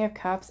the King of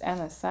Cups and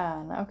the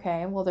Sun.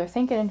 Okay, well, they're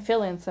thinking and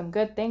feeling some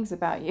good things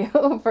about you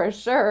for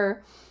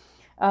sure.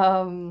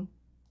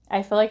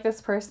 I feel like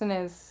this person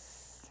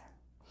is,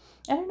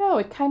 I don't know,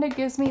 it kind of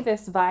gives me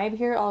this vibe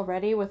here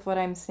already with what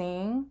I'm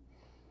seeing.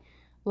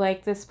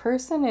 Like this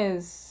person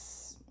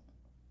is,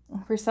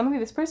 for some of you,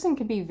 this person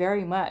could be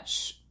very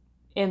much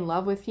in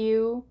love with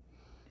you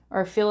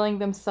or feeling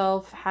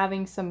themselves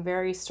having some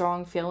very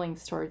strong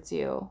feelings towards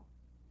you.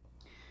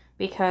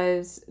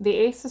 Because the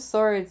Ace of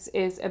Swords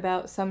is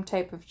about some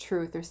type of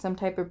truth or some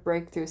type of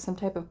breakthrough, some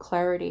type of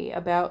clarity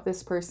about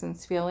this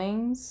person's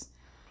feelings.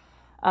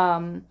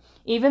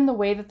 Even the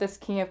way that this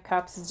King of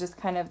Cups is just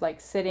kind of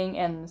like sitting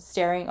and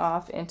staring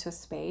off into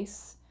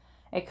space,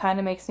 it kind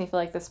of makes me feel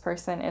like this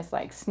person is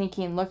like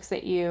sneaking looks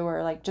at you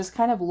or like just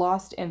kind of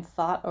lost in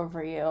thought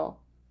over you.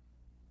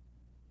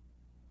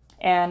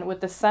 And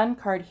with the Sun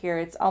card here,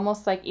 it's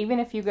almost like even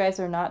if you guys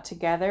are not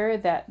together,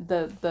 that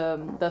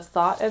the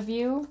thought of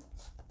you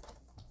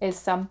is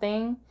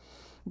something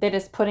that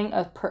is putting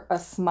a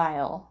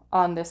smile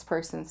on this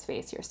person's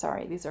face here.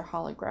 Sorry, these are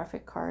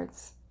holographic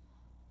cards.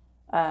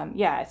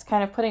 Yeah, it's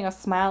kind of putting a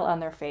smile on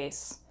their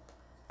face.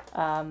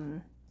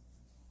 And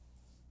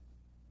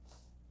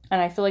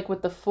I feel like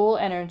with the Fool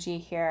energy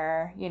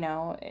here, you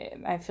know,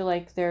 I feel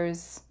like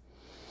there's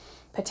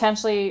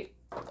potentially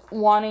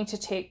wanting to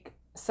take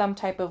some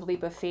type of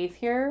leap of faith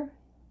here.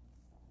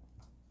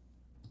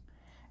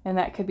 And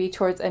that could be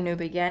towards a new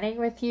beginning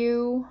with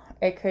you.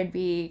 It could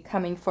be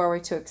coming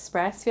forward to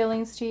express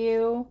feelings to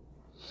you.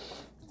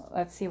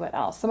 Let's see what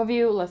else. Some of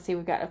you, let's see,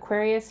 we've got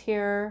Aquarius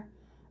here.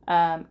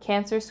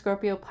 Cancer,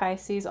 Scorpio,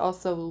 Pisces,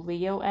 also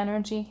Leo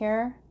energy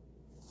here.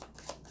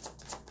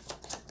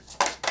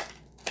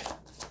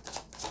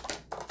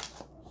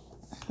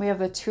 We have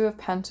the Two of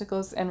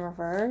Pentacles in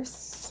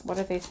reverse. What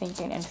are they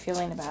thinking and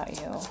feeling about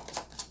you?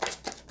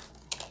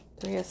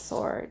 Three of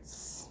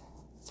Swords.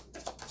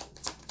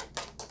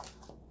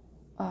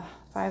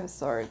 Five of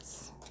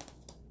Swords.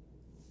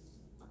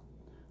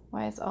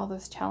 Why is all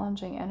this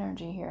challenging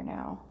energy here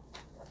now?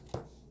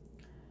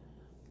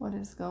 What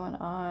is going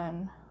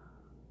on?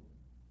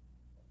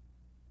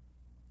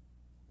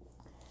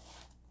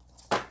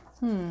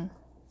 We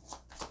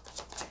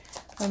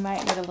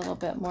might need a little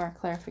bit more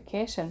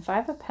clarification.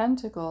 Five of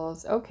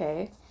Pentacles.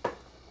 Okay.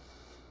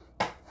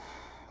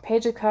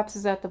 Page of Cups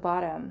is at the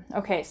bottom.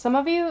 Okay, some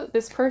of you,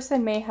 this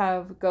person may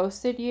have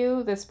ghosted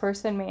you. This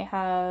person may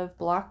have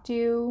blocked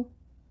you.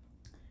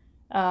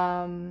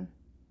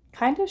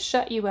 Kind of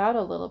shut you out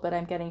a little bit,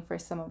 I'm getting for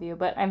some of you.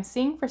 But I'm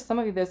seeing for some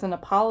of you, there's an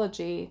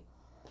apology.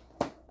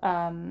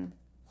 Some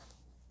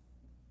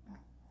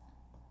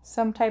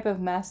type of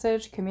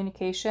message,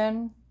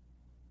 communication.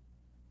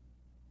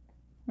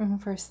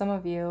 For some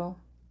of you.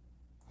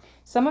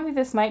 Some of you,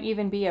 this might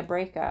even be a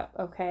breakup,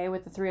 okay?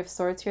 With the Three of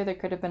Swords here, there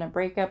could have been a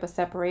breakup, a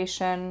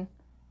separation.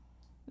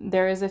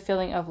 There is a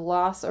feeling of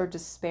loss or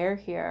despair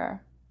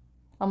here.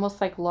 Almost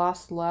like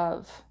lost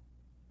love.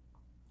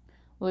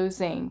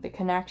 Losing the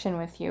connection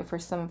with you for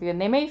some of you.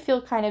 And they may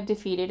feel kind of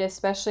defeated,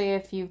 especially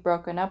if you've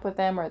broken up with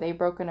them or they've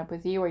broken up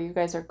with you or you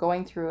guys are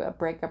going through a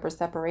breakup or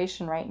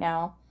separation right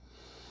now.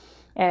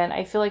 And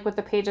I feel like with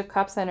the Page of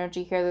Cups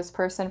energy here, this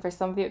person, for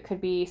some of you, it could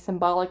be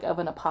symbolic of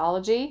an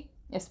apology,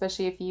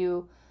 especially if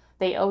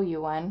they owe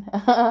you one.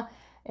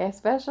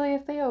 Especially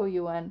if they owe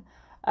you one.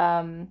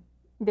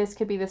 This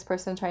could be this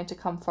person trying to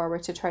come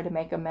forward to try to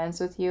make amends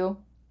with you.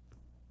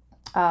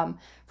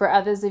 For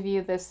others of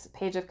you, this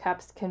Page of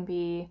Cups can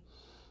be,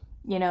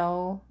 you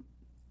know,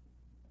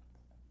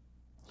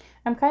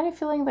 I'm kind of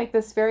feeling like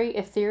this very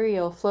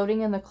ethereal,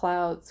 floating in the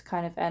clouds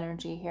kind of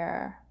energy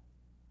here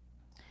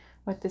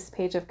with this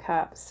Page of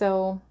Cups.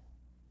 So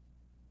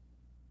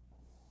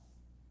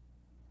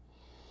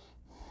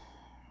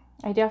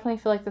I definitely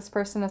feel like this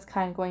person is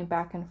kind of going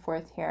back and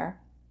forth here.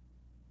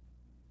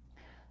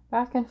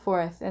 Back and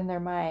forth in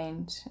their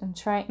mind, and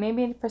trying,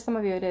 maybe for some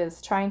of you it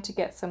is trying to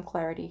get some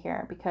clarity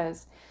here,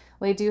 because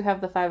we do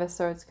have the Five of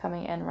Swords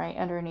coming in right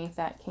underneath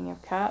that King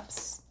of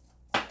Cups.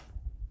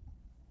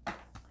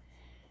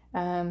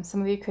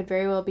 Some of you could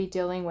very well be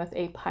dealing with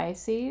a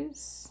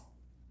Pisces.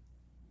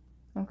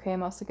 Okay,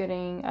 I'm also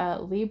getting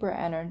Libra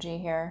energy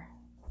here.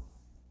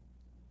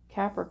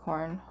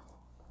 Capricorn.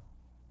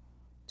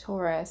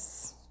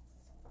 Taurus.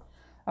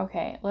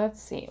 Okay,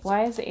 let's see.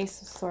 Why is the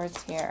Ace of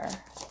Swords here?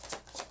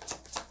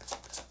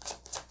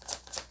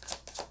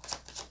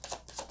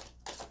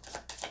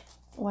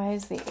 Why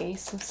is the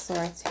Ace of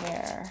Swords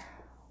here?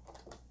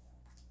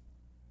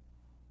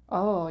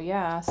 Oh,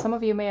 yeah. Some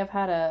of you may have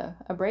had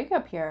a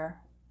breakup here.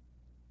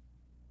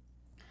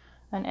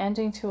 An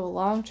ending to a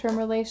long-term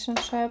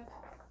relationship.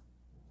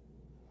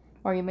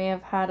 Or you may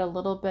have had a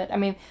little bit... I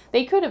mean,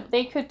 they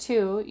could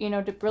too, you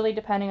know, really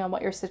depending on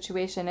what your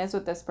situation is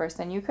with this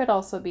person. You could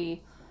also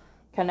be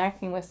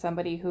connecting with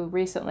somebody who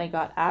recently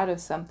got out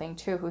of something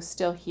too, who's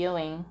still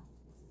healing.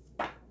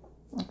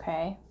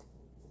 Okay.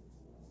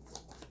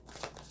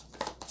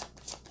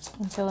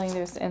 I'm feeling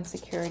there's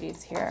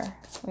insecurities here.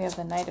 We have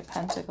the Knight of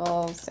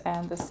Pentacles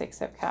and the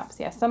Six of Cups.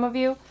 Yeah, some of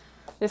you,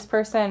 this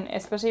person,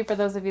 especially for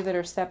those of you that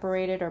are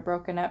separated or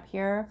broken up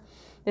here,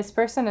 this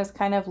person is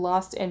kind of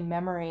lost in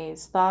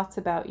memories, thoughts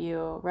about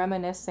you,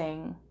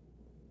 reminiscing.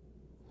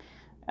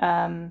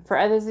 For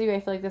others of you,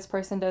 I feel like this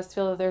person does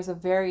feel that there's a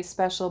very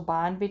special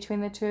bond between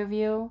the two of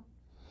you.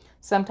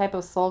 Some type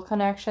of soul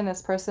connection.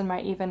 This person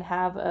might even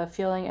have a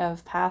feeling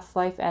of past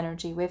life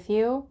energy with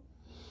you.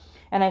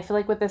 And I feel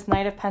like with this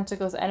Knight of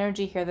Pentacles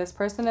energy here, this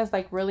person is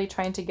like really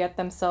trying to get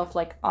themselves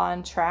like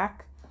on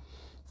track,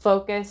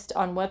 focused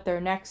on what their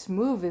next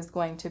move is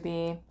going to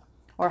be,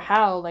 or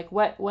how, like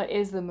what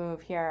is the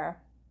move here.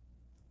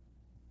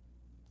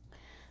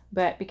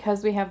 But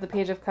because we have the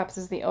Page of Cups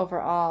as the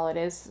overall, it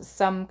is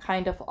some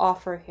kind of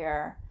offer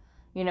here,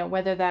 you know,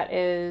 whether that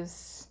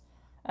is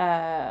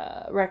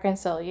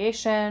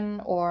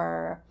reconciliation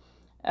or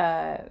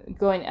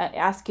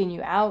asking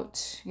you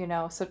out, you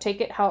know. So take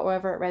it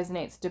however it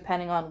resonates,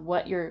 depending on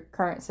what your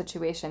current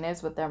situation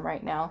is with them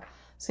right now.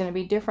 It's going to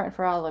be different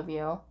for all of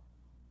you,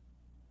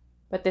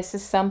 but this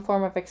is some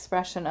form of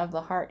expression of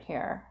the heart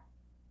here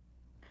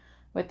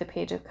with the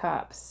Page of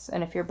Cups.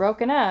 And if you're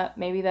broken up,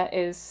 maybe that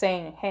is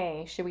saying,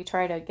 hey, should we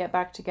try to get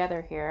back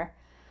together here?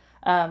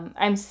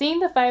 I'm seeing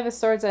the Five of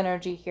Swords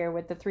energy here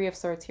with the Three of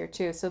Swords here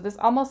too. So this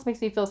almost makes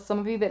me feel some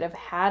of you that have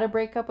had a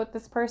breakup with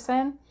this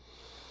person,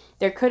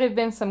 there could have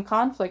been some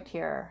conflict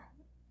here,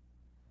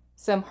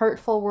 some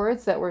hurtful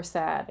words that were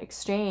said,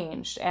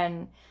 exchanged,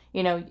 and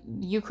you know,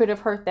 you could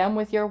have hurt them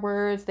with your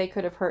words, they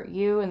could have hurt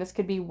you, and this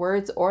could be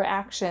words or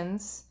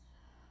actions.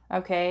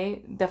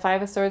 Okay, the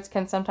Five of Swords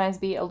can sometimes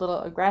be a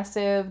little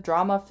aggressive,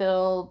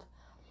 drama-filled,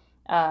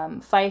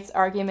 fights,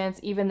 arguments,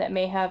 even that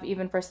may have,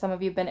 even for some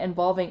of you, been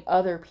involving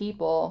other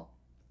people,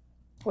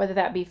 whether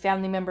that be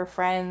family member,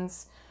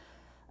 friends,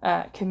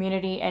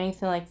 community,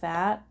 anything like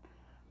that.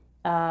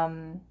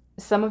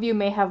 Some of you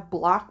may have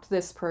blocked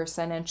this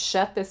person and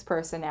shut this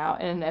person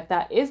out. And if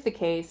that is the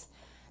case,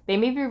 they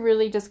may be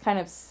really just kind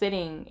of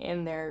sitting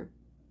in their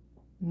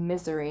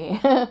misery.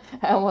 I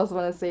almost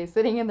want to say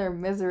sitting in their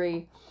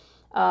misery,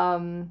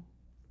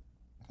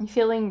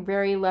 feeling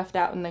very left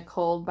out in the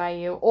cold by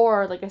you.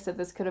 Or, like I said,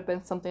 this could have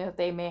been something that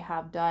they may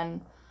have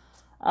done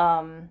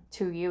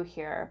to you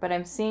here. But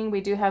I'm seeing we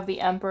do have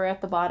the Emperor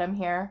at the bottom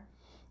here.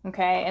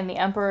 Okay, and the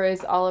Emperor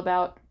is all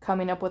about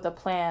coming up with a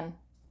plan,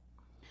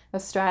 a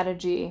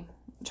strategy,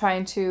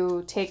 trying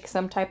to take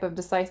some type of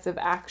decisive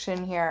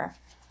action here.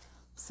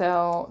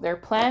 So they're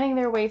planning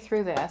their way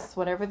through this,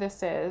 whatever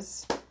this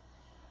is,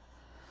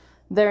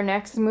 their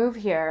next move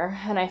here.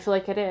 And I feel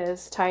like it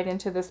is tied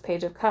into this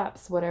Page of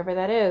Cups, whatever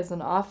that is,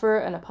 an offer,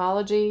 an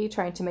apology,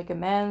 trying to make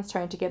amends,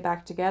 trying to get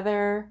back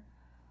together.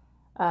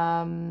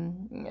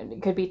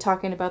 It could be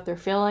talking about their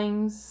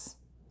feelings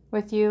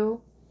with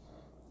you.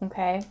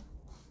 Okay.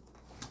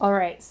 All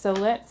right, so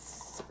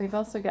we've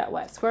also got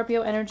what?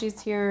 Scorpio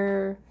energies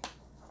here.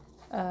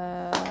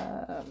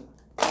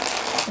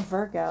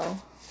 Virgo.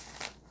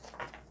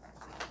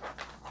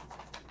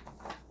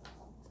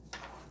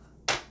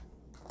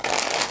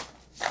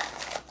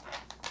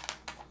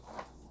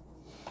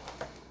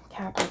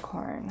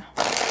 Capricorn.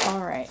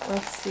 All right,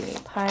 let's see.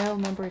 Pile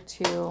number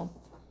 2.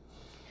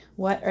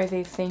 What are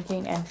they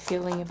thinking and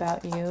feeling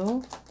about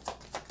you?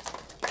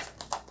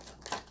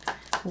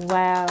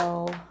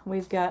 Wow,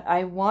 we've got,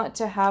 I want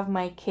to have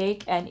my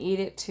cake and eat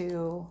it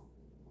too.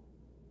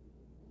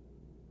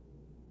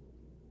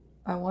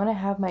 I want to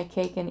have my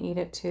cake and eat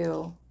it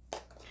too.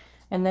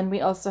 And then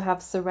we also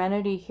have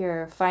serenity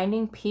here,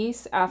 finding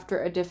peace after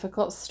a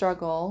difficult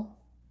struggle.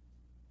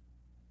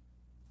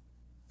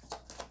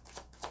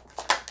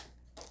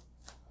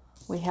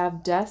 We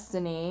have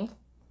destiny,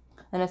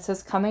 and it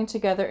says coming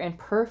together in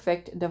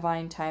perfect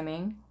divine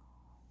timing.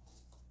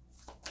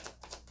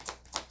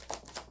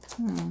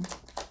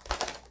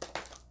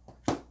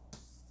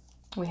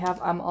 We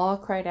have I'm all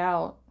cried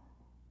out.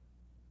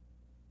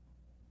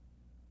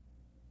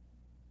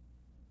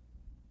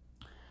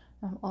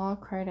 I'm all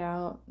cried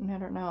out. I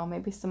don't know.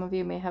 Maybe some of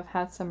you may have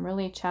had some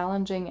really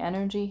challenging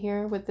energy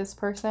here with this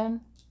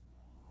person.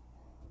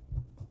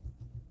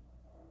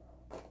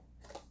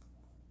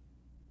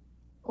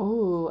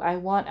 Ooh, I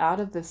want out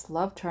of this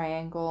love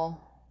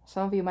triangle.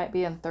 Some of you might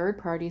be in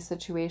third-party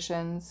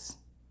situations.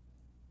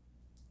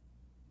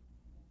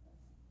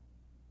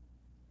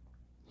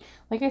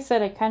 Like I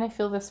said, I kind of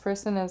feel this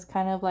person is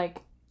kind of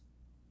like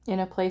in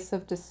a place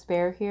of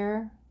despair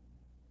here.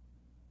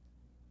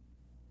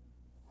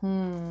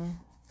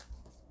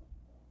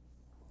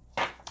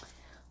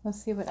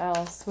 Let's see what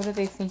else. What are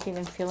they thinking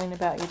and feeling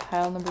about you?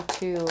 Pile number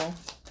 2.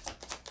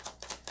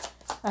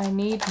 I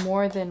need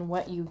more than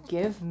what you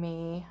give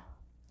me.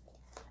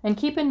 And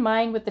keep in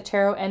mind with the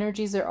tarot,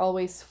 energies are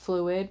always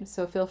fluid,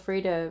 so feel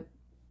free to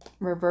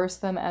reverse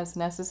them as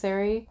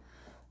necessary.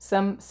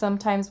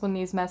 Sometimes when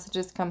these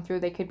messages come through,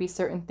 they could be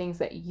certain things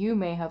that you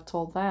may have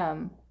told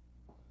them.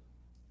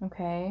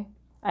 Okay?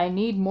 I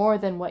need more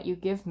than what you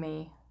give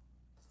me.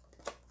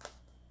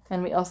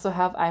 And we also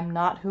have I'm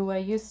not who I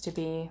used to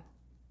be.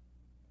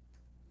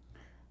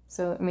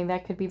 So, I mean,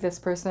 that could be this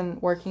person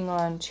working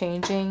on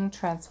changing,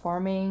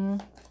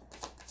 transforming.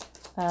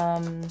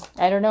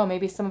 I don't know,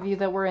 maybe some of you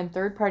that were in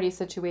third-party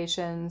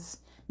situations,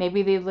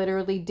 maybe they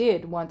literally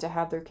did want to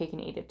have their cake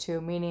and eat it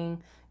too,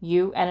 meaning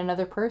you and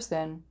another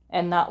person,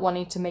 and not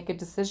wanting to make a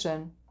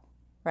decision,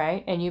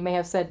 right? And you may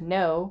have said,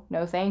 no,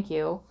 no thank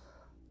you,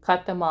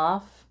 cut them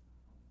off,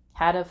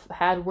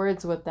 had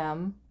words with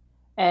them,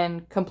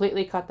 and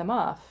completely cut them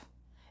off.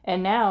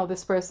 And now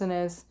this person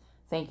is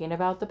thinking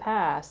about the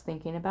past,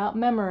 thinking about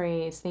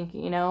memories,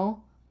 thinking, you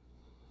know.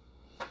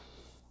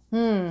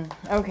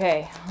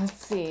 Okay,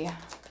 let's see.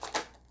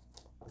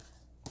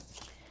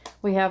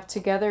 We have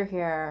together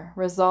here,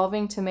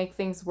 resolving to make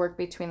things work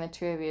between the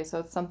two of you. So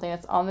it's something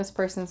that's on this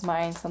person's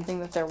mind, something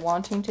that they're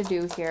wanting to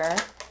do here.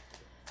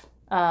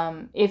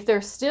 If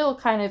they're still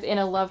kind of in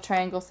a love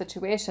triangle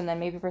situation, then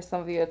maybe for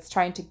some of you, it's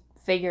trying to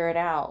figure it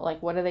out.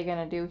 Like, what are they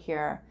going to do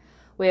here?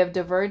 We have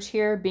diverge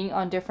here, being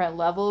on different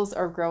levels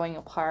or growing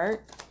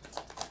apart.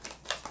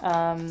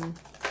 And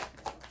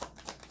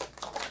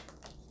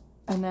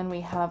then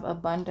we have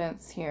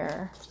abundance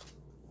here.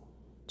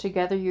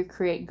 Together you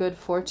create good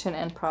fortune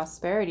and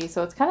prosperity.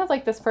 So it's kind of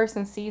like this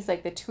person sees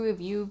like the two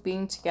of you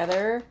being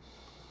together,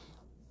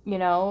 you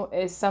know,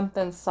 is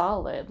something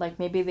solid. Like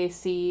maybe they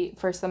see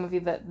for some of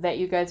you that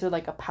you guys are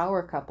like a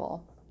power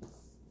couple.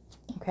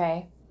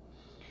 Okay.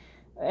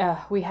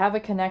 We have a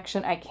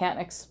connection I can't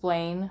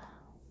explain.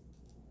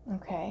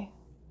 Okay.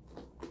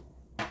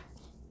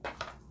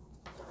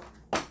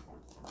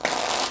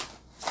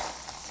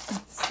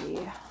 Let's see.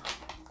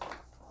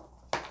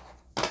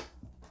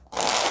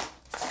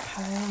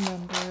 Pile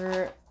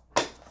number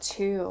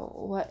 2.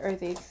 What are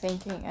they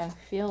thinking and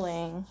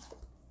feeling?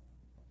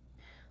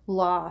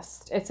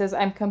 Lost. It says,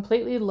 I'm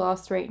completely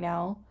lost right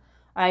now.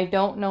 I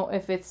don't know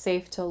if it's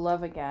safe to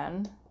love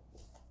again.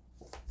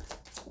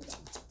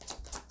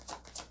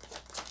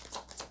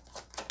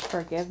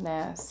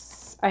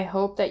 Forgiveness. I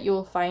hope that you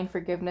will find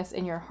forgiveness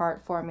in your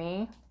heart for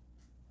me.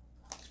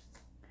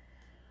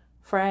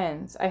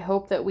 Friends. I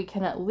hope that we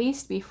can at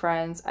least be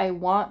friends. I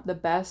want the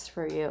best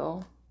for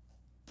you.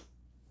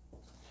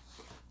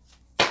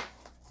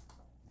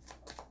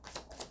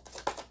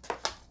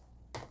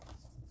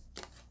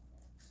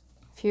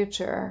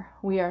 Future.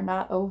 We are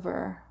not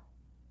over.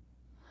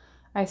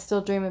 I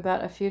still dream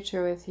about a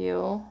future with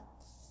you.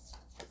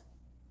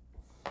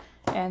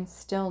 And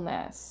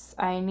stillness.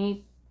 I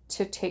need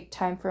to take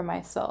time for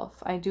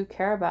myself. I do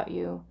care about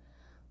you.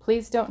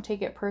 Please don't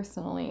take it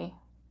personally.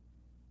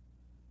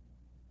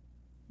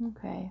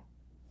 Okay.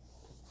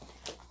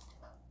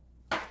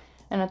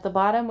 And at the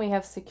bottom we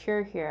have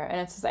secure here.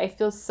 And it says, I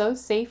feel so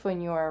safe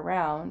when you are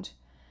around.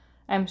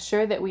 I'm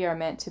sure that we are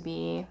meant to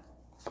be.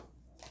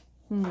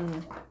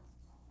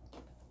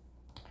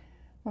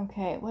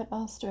 Okay, what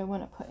else do I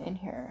want to put in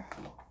here?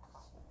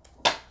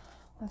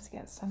 Let's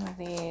get some of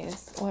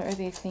these. What are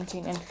they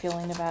thinking and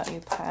feeling about you?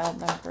 Pile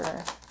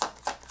number.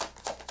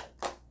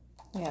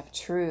 We have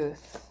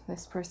truth.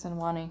 This person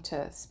wanting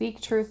to speak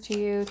truth to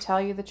you,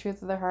 tell you the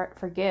truth of their heart,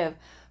 forgive.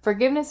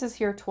 Forgiveness is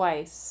here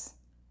twice.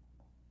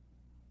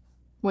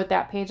 With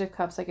that Page of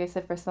Cups, like I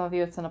said, for some of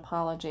you, it's an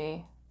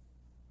apology.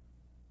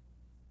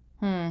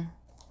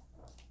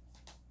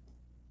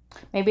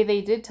 Maybe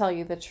they did tell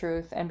you the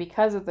truth, and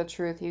because of the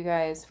truth, you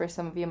guys, for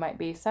some of you, might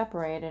be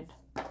separated.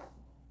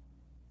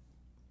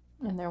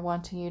 And they're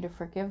wanting you to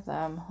forgive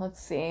them.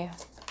 Let's see.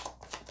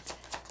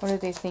 What are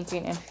they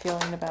thinking and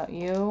feeling about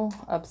you?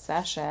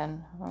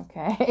 Obsession.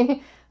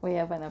 Okay. We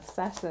have an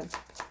obsessive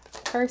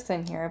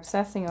person here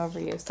obsessing over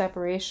you.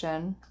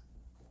 Separation.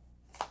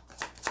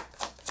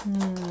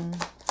 And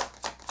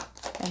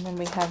then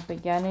we have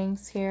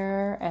beginnings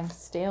here and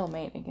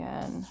stalemate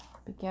again.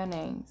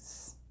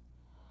 Beginnings.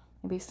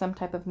 Maybe some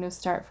type of new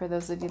start for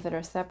those of you that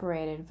are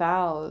separated.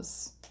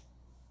 Vows.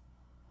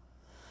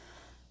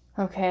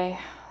 Okay,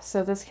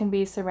 so this can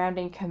be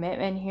surrounding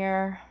commitment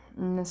here.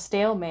 And the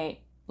stalemate,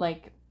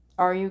 like,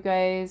 are you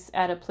guys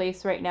at a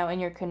place right now in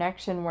your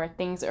connection where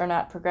things are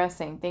not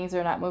progressing, things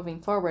are not moving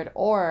forward?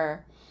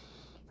 Or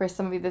for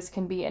some of you, this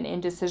can be an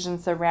indecision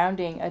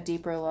surrounding a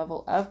deeper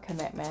level of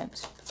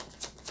commitment.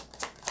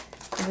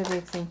 What are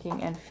they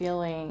thinking and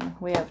feeling?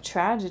 We have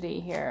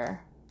tragedy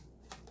here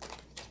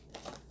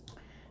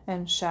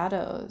and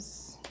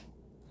shadows.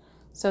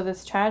 So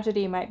this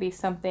tragedy might be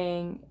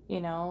something,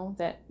 you know,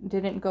 that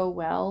didn't go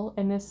well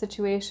in this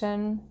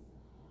situation.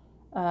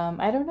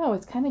 I don't know.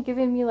 It's kind of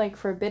giving me like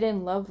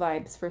forbidden love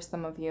vibes for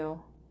some of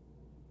you.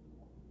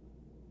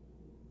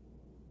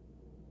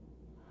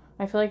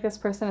 I feel like this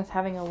person is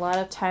having a lot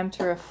of time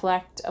to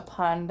reflect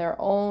upon their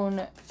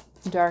own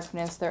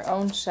darkness, their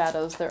own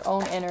shadows, their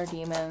own inner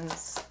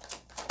demons.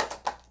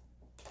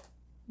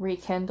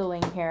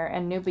 Rekindling here,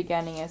 and new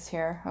beginning is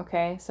here.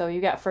 Okay, so you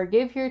got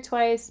forgive here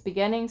twice,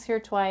 beginnings here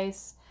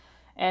twice,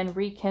 and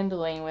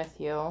rekindling with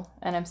you.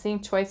 And I'm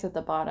seeing choice at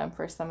the bottom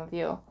for some of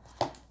you.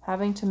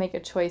 Having to make a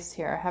choice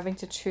here, having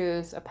to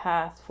choose a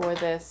path for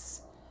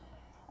this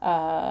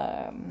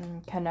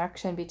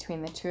connection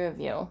between the two of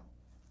you.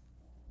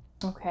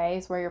 Okay,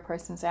 is where your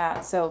person's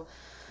at. So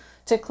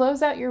to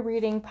close out your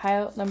reading,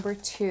 pile number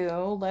 2,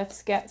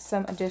 let's get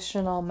some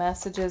additional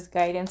messages,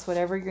 guidance,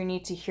 whatever you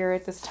need to hear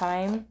at this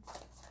time.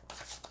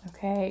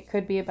 Okay, it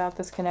could be about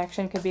this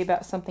connection, could be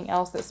about something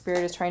else that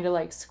Spirit is trying to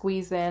like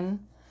squeeze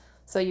in.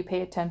 So you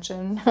pay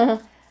attention.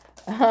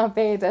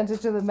 Pay attention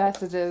to the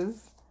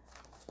messages.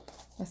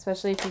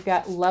 Especially if you've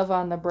got love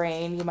on the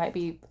brain, you might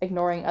be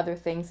ignoring other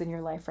things in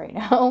your life right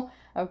now.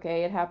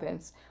 Okay, it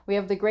happens. We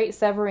have the great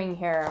severing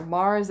here,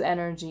 Mars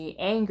energy,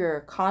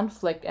 anger,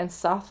 conflict, and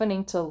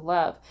softening to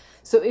love.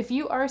 So if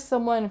you are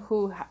someone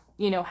who,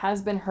 you know,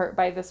 has been hurt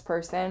by this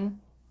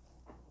person,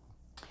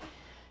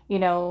 you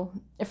know,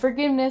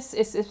 forgiveness,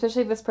 is,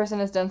 especially if this person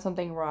has done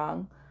something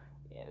wrong,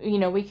 you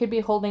know, we could be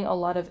holding a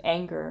lot of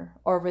anger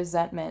or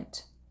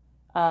resentment.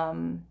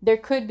 There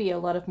could be a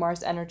lot of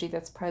Mars energy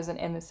that's present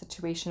in the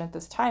situation at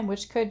this time,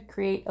 which could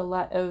create a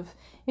lot of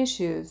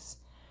issues,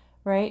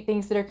 right?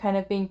 Things that are kind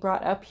of being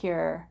brought up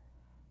here.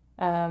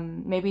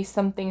 Maybe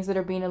some things that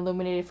are being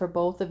illuminated for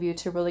both of you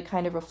to really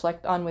kind of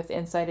reflect on with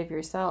inside of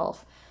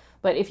yourself.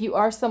 But if you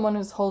are someone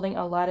who's holding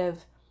a lot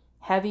of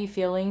heavy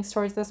feelings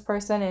towards this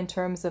person in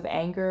terms of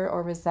anger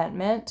or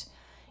resentment,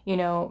 you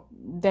know,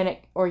 then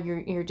it, or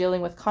you're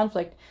dealing with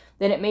conflict,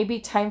 then it may be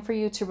time for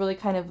you to really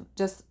kind of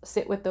just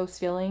sit with those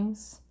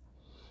feelings,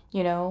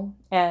 you know,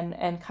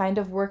 and kind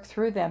of work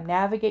through them,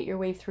 navigate your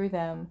way through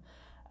them.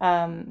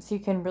 So you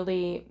can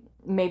really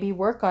maybe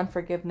work on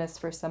forgiveness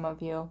for some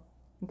of you.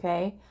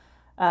 Okay.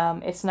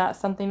 It's not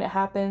something that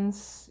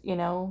happens, you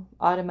know,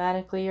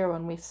 automatically, or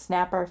when we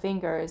snap our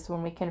fingers,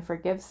 when we can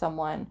forgive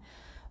someone.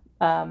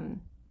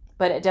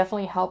 But it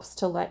definitely helps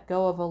to let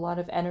go of a lot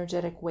of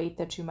energetic weight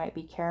that you might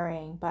be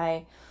carrying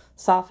by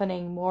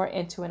softening more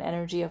into an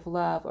energy of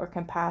love or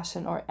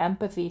compassion or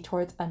empathy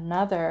towards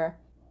another,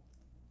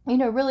 you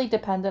know, really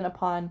dependent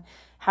upon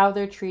how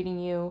they're treating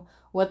you,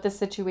 what the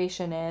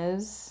situation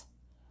is.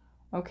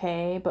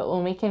 Okay, but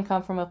when we can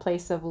come from a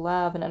place of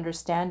love and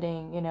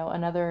understanding, you know,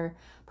 another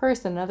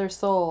person, another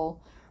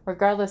soul,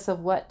 regardless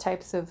of what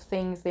types of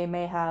things they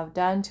may have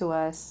done to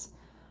us,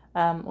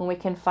 when we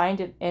can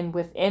find it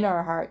within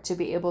our heart to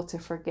be able to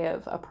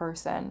forgive a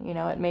person, you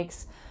know, it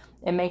makes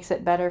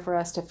it better for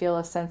us to feel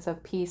a sense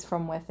of peace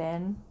from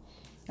within.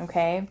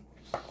 Okay.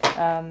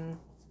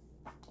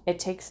 It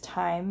takes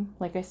time.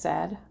 Like I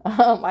said,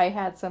 I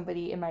had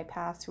somebody in my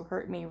past who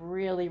hurt me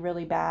really,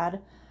 really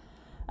bad.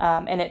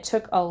 And it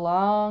took a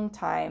long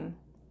time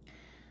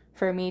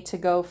for me to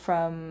go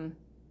from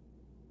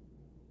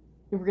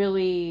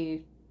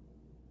really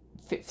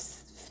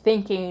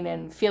thinking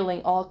and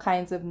feeling all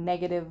kinds of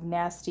negative,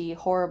 nasty,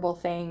 horrible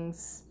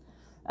things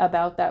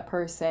about that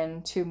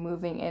person to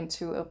moving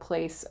into a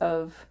place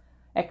of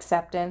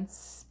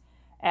acceptance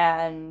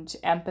and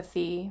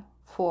empathy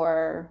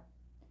for,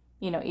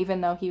 you know,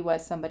 even though he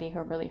was somebody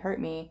who really hurt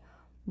me,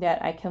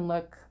 that I can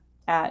look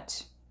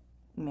at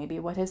maybe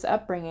what his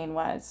upbringing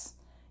was,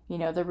 you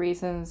know, the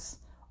reasons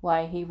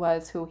why he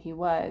was who he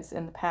was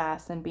in the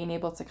past, and being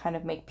able to kind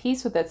of make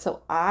peace with it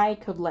so I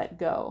could let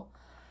go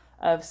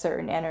of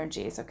certain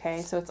energies.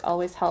 Okay, so it's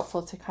always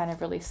helpful to kind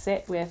of really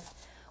sit with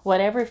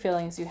whatever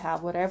feelings you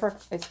have, whatever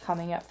is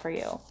coming up for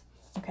you.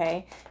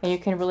 Okay, and you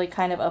can really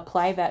kind of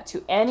apply that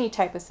to any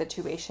type of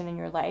situation in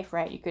your life,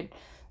 right? You could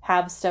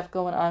have stuff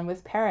going on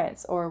with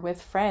parents or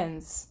with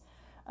friends,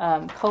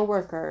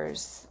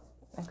 co-workers.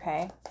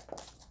 Okay,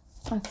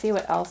 let's see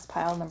what else.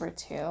 Pile number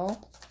 2.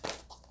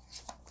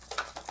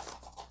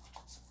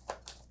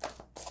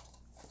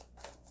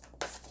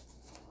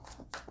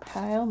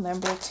 Pile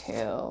number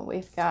 2,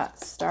 we've got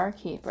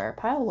Starkeeper.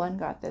 Pile 1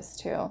 got this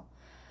too.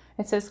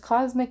 It says,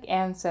 cosmic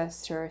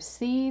ancestor,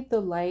 see the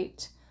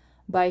light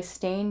by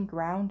staying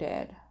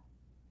grounded.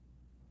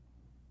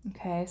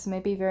 Okay, so it may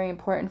be very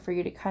important for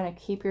you to kind of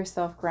keep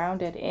yourself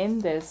grounded in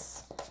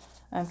this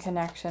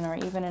connection, or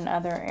even in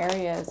other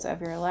areas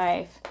of your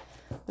life.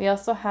 We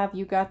also have,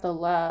 you got the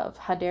love,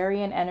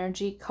 Hadarian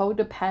energy,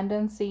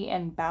 codependency,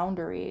 and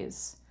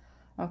boundaries.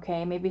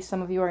 Okay, maybe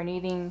some of you are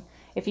needing,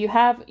 if you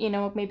have, you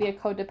know, maybe a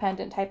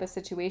codependent type of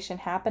situation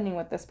happening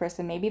with this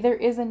person, maybe there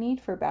is a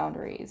need for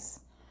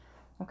boundaries.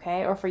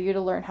 Okay, or for you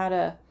to learn how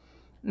to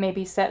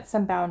maybe set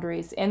some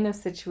boundaries in this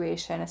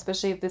situation,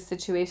 especially if this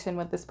situation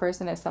with this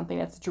person is something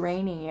that's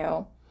draining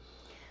you.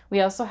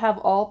 We also have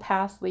all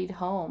paths lead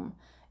home,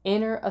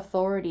 inner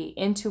authority,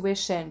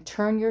 intuition,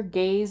 turn your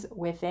gaze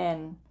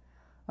within.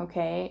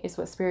 Okay, is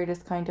what Spirit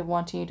is kind of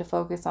wanting you to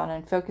focus on,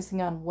 and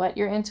focusing on what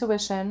your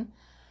intuition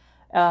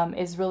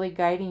is really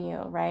guiding you,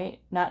 right?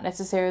 Not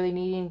necessarily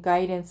needing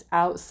guidance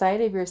outside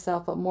of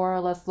yourself, but more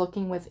or less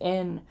looking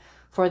within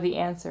for the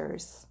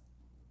answers.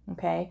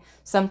 Okay,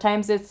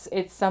 sometimes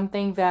it's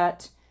something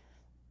that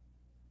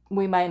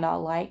we might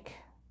not like,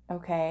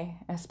 okay,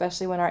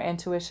 especially when our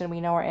intuition,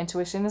 we know our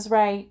intuition is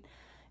right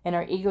and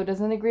our ego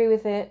doesn't agree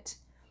with it.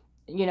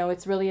 You know,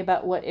 it's really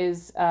about what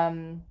is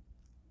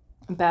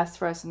best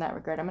for us in that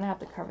regard. I'm gonna have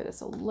to cover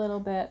this a little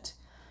bit.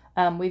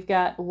 We've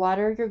got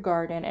water your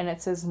garden, and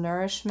it says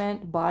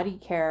nourishment, body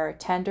care,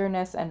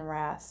 tenderness, and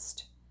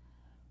rest.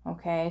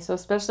 Okay, so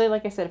especially,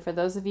 like I said, for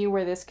those of you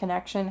where this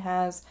connection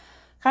has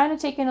kind of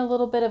taken a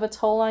little bit of a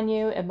toll on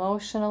you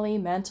emotionally,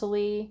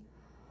 mentally,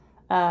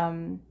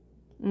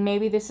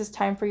 maybe this is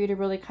time for you to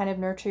really kind of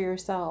nurture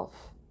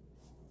yourself.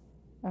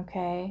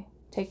 Okay,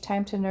 take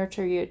time to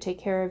nurture you, take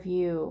care of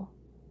you,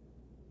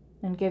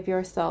 and give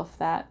yourself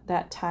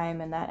that time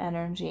and that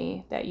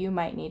energy that you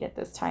might need at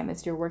this time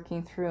as you're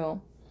working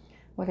through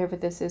whatever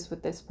this is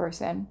with this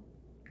person.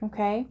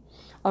 Okay,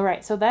 all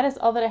right, so that is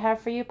all that I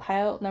have for you,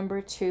 pile number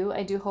 2.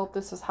 I do hope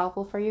this was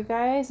helpful for you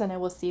guys, and I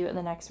will see you in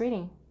the next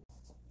reading.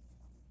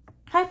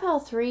 Hi, pile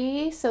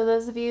 3. So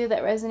those of you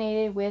that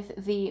resonated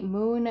with the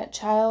Moon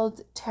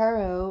Child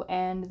Tarot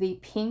and the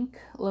pink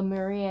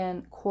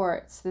Lemurian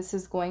quartz, this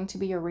is going to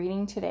be your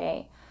reading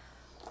today.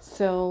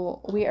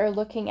 So we are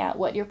looking at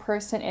what your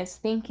person is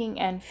thinking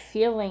and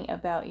feeling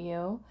about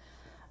you.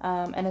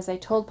 And as I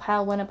told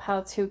pile 1 and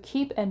pile 2,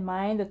 keep in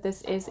mind that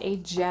this is a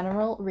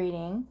general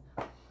reading.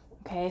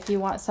 Okay, if you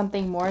want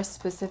something more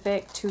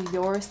specific to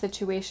your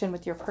situation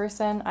with your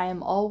person, I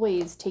am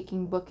always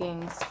taking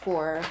bookings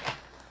for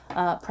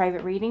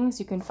private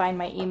readings. You can find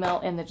my email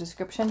in the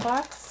description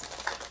box.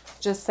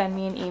 Just send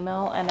me an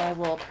email and I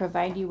will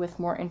provide you with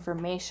more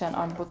information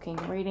on booking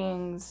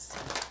readings,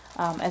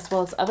 as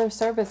well as other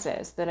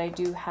services that I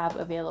do have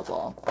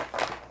available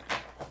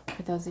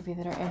for those of you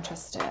that are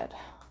interested.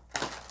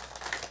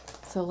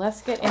 So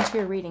let's get into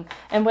your reading.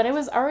 And what I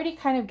was already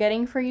kind of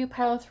getting for you,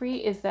 pile 3,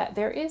 is that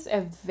there is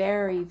a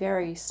very,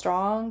 very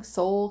strong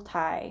soul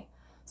tie,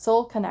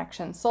 soul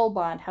connection, soul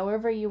bond,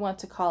 however you want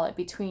to call it,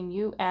 between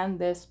you and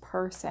this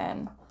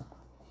person.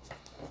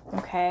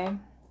 Okay?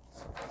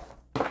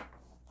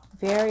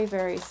 Very,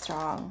 very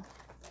strong.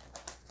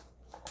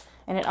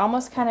 And it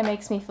almost kind of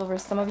makes me feel, for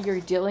some of you,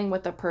 you're dealing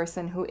with a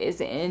person who is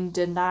in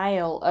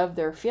denial of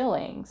their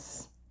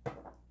feelings.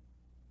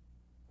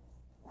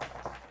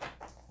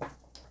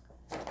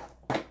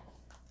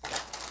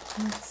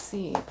 Let's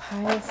see,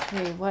 pile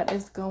 3, what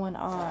is going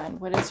on?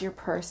 What is your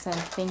person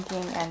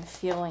thinking and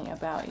feeling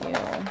about you?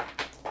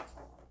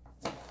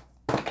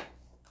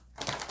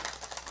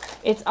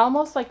 It's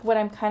almost like what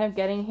I'm kind of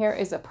getting here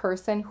is a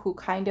person who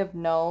kind of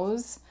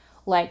knows,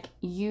 like,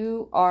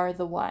 you are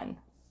the one.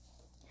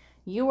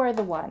 You are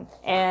the one.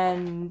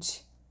 And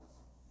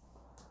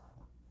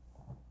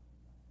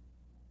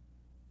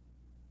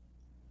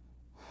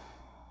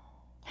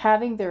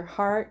having their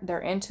heart,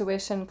 their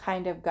intuition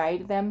kind of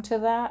guide them to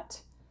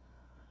that,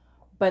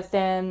 but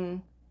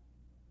then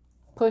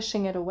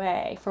pushing it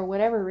away for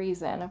whatever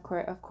reason. Of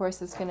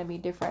course, it's going to be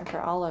different for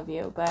all of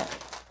you, but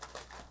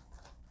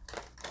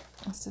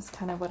that's just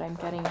kind of what I'm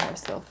getting here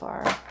so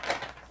far.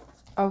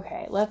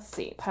 Okay, let's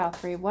see, pile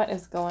 3, what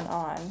is going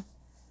on?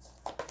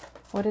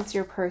 What is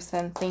your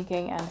person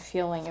thinking and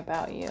feeling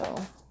about you?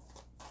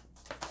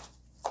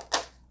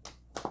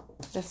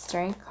 The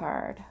Strength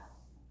card.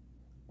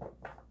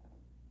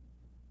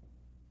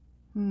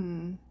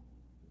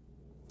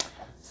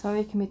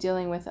 Somebody can be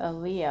dealing with a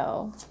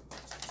Leo.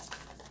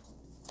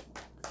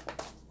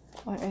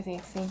 What are they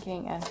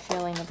thinking and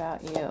feeling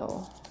about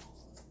you?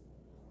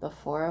 The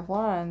Four of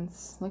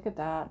Wands. Look at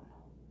that.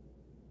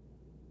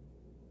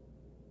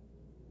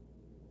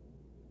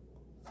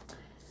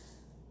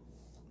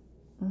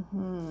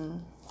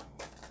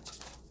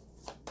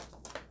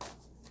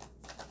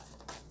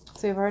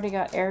 So we've already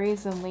got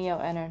Aries and Leo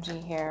energy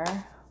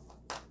here.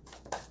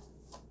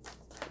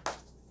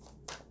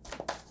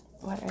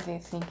 What are they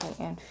thinking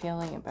and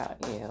feeling about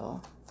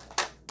you?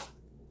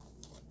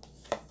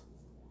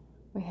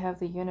 We have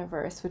the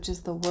Universe, which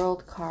is the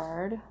World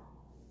card.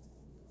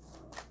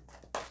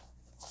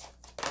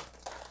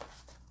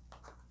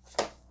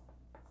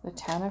 The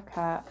Ten of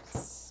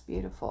Cups.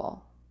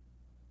 beautiful.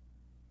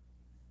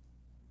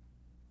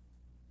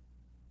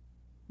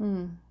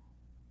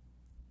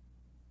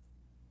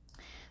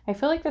 I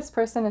feel like this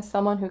person is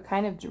someone who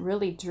kind of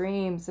really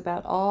dreams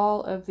about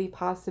all of the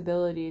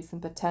possibilities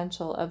and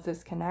potential of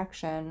this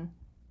connection.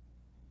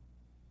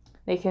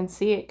 They can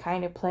see it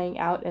kind of playing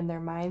out in their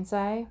mind's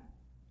eye.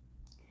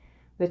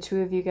 The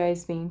two of you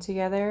guys being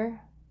together.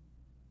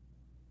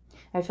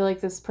 I feel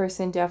like this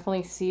person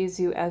definitely sees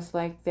you as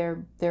like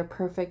their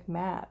perfect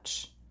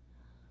match.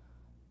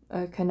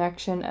 A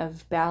connection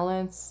of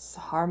balance,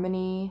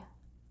 harmony.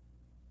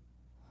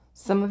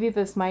 Some of you,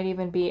 this might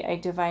even be a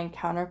divine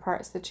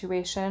counterpart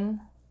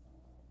situation.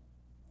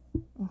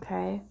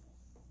 Okay.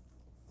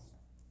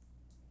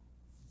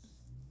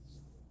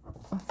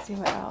 Let's see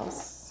what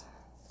else.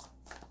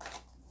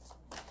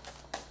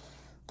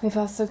 We've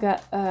also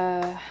got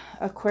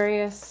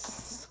Aquarius,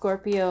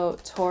 Scorpio,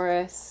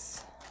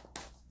 Taurus,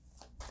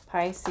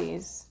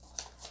 Pisces.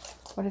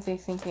 What are they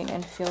thinking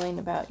and feeling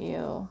about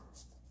you?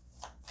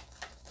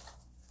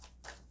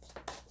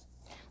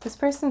 This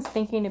person's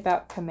thinking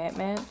about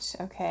commitment,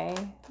 okay?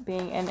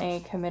 Being in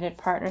a committed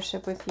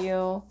partnership with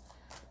you.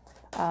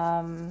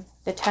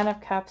 The Ten of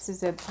Cups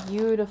is a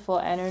beautiful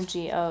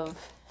energy of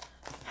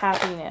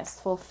happiness,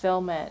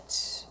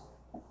 fulfillment.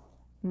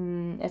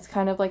 It's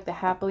kind of like the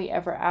happily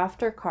ever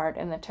after card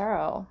in the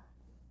tarot.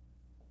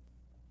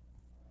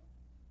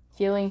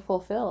 Feeling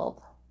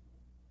fulfilled.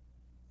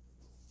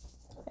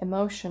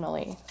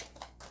 Emotionally.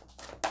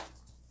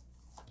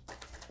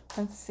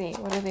 Let's see,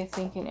 what are they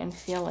thinking and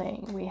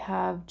feeling? We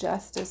have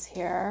Justice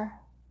here.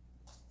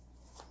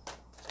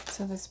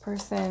 So this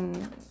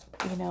person,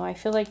 you know, I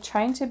feel like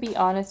trying to be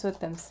honest with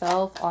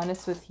themselves,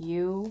 honest with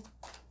you.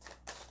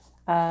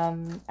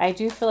 I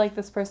do feel like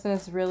this person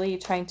is really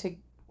trying to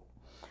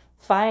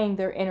find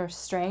their inner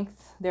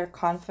strength, their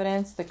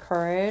confidence, the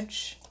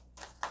courage.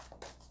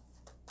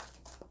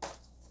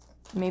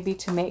 Maybe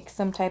to make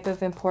some type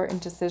of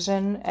important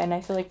decision. And I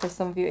feel like for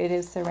some of you, it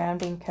is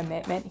surrounding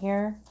commitment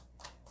here.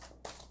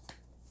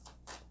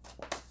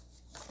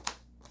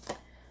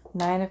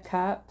 Nine of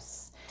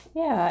Cups.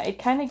 Yeah, it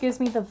kind of gives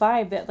me the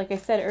vibe that, like I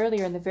said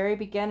earlier in the very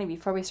beginning,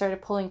 before we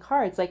started pulling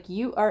cards, like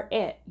you are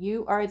it.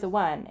 You are the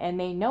one, and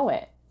they know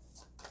it.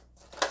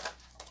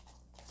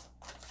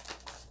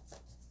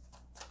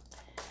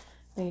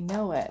 They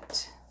know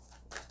it.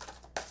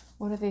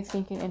 What are they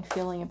thinking and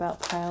feeling about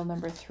pile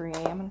number 3?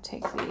 I'm going to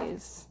take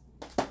these.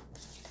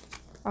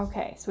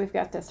 Okay, so we've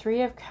got the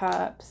Three of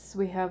Cups.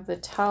 We have the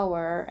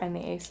Tower and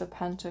the Ace of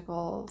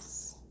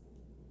Pentacles.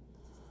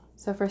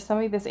 So for some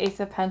of you, this Ace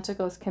of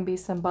Pentacles can be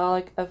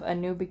symbolic of a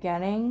new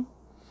beginning.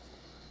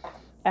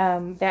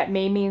 That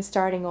may mean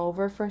starting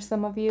over for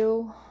some of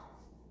you.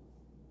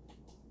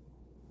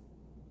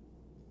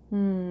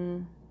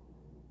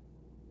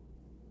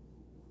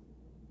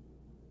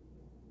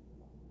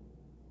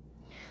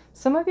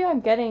 Some of you,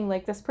 I'm getting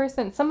like this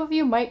person, some of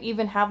you might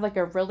even have like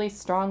a really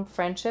strong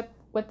friendship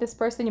with this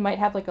person. You might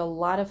have like a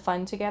lot of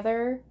fun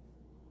together.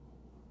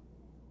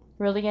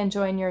 Really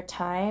enjoying your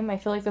time. I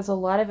feel like there's a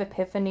lot of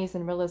epiphanies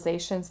and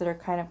realizations that are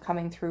kind of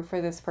coming through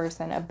for this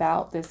person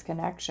about this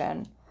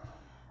connection.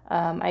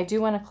 I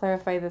do want to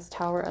clarify this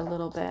Tower a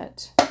little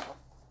bit.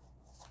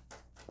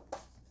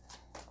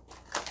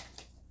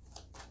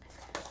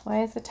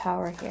 Why is the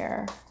Tower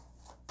here?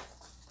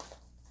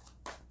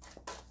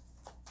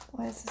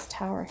 What is this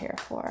Tower here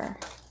for?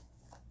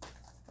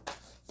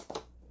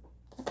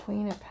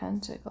 Queen of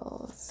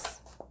Pentacles.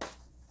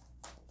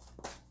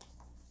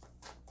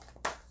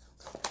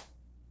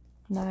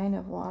 Nine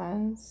of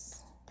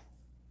Wands.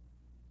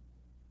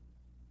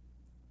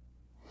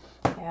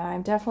 Yeah,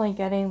 I'm definitely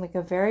getting like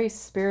a very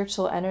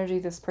spiritual energy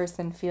this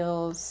person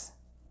feels.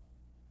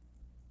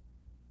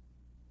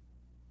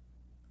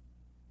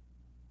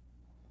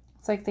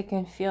 It's like they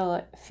can feel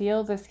it,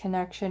 feel this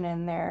connection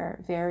in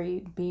their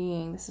very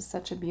being. This is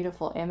such a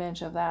beautiful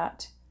image of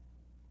that.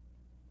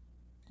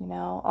 You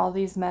know, all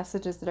these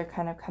messages that are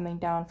kind of coming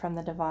down from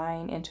the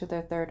divine into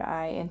their third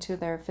eye, into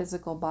their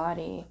physical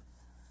body.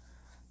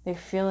 They're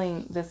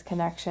feeling this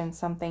connection,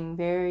 something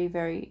very,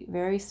 very,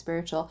 very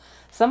spiritual.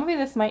 Some of you,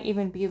 this might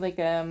even be like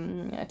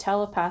a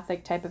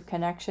telepathic type of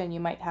connection you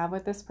might have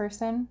with this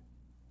person.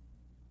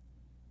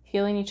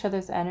 Feeling each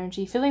other's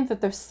energy, feeling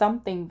that there's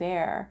something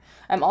there.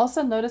 I'm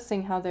also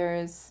noticing how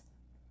there's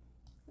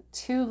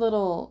two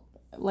little,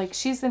 like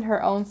she's in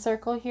her own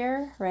circle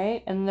here,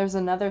 right? And there's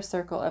another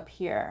circle up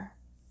here.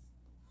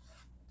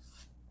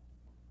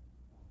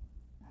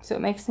 So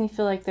it makes me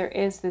feel like there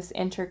is this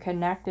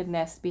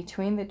interconnectedness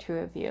between the two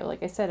of you.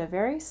 Like I said, a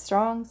very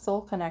strong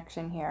soul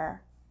connection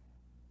here.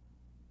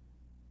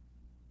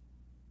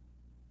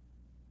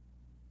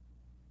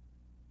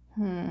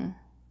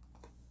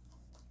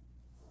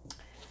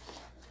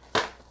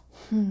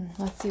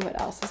 Let's see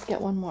what else. Let's get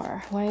one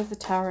more. Why is the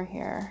Tower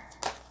here?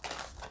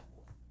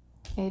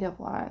 Eight of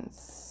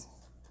Wands.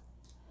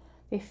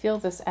 They feel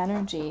this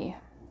energy.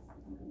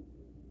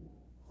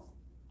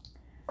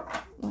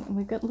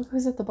 We got, look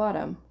who's at the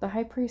bottom, the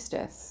High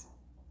Priestess.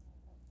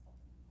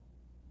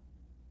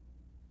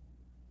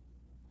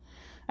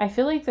 I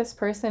feel like this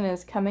person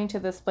is coming to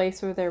this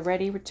place where they're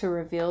ready to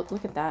reveal.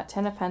 Look at that.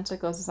 10 of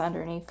Pentacles is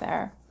underneath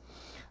there.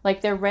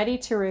 Like they're ready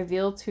to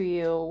reveal to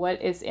you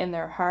what is in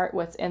their heart,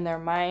 what's in their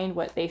mind,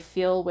 what they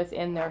feel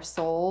within their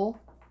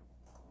soul.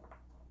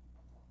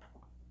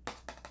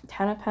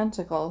 10 of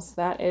Pentacles,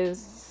 that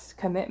is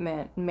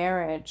commitment,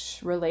 marriage,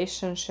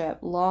 relationship,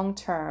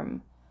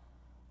 long-term.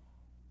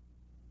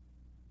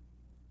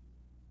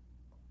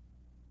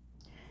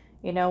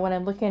 You know, when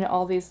I'm looking at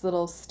all these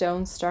little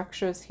stone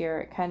structures here,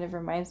 it kind of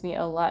reminds me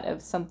a lot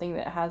of something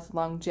that has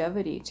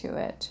longevity to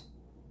it.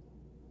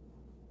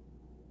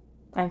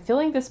 I'm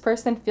feeling this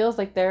person feels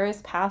like there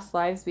is past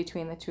lives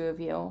between the two of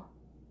you.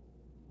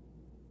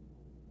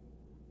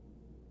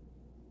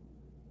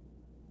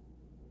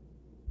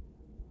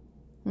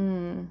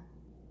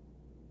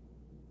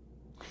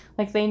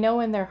 Like they know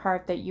in their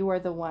heart that you are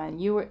the one.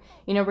 You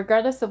know,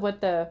 regardless of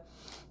what the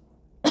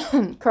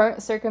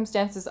current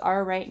circumstances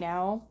are right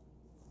now,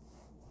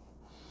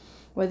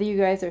 whether you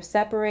guys are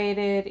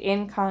separated,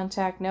 in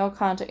contact, no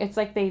contact, it's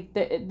like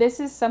this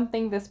is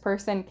something this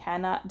person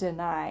cannot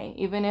deny,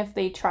 even if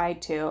they try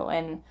to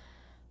and,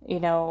 you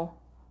know,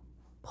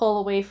 pull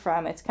away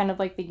from. It's kind of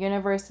like the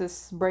universe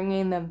is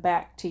bringing them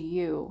back to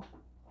you.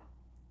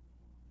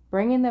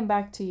 Bringing them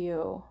back to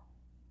you.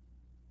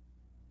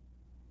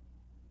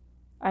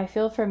 I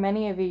feel for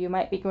many of you, you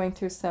might be going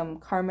through some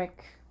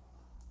karmic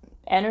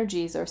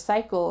energies or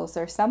cycles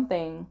or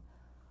something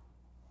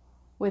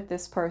with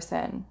this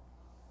person.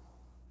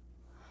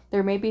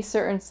 There may be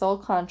certain soul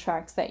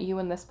contracts that you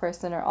and this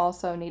person are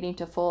also needing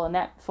to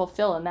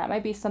fulfill, and that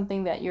might be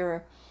something that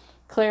you're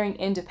clearing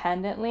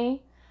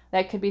independently.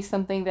 That could be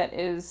something that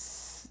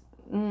is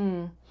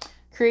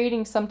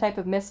creating some type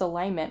of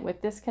misalignment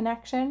with this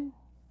connection.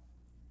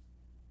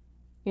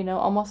 You know,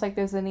 almost like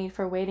there's a need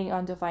for waiting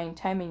on divine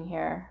timing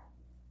here.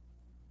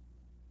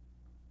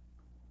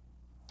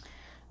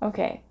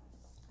 Okay,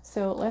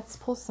 so let's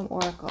pull some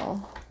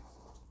oracle.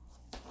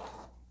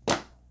 I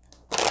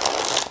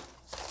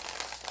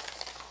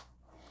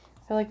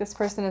feel like this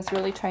person is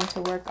really trying to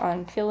work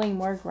on feeling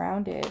more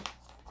grounded,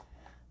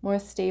 more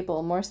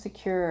stable, more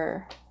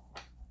secure.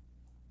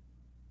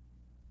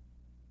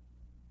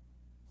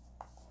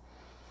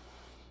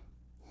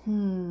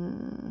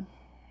 And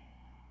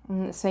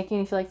it's making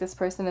me feel like this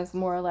person is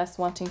more or less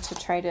wanting to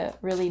try to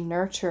really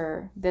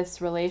nurture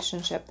this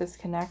relationship, this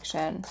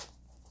connection.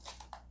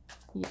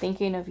 You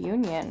thinking of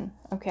union.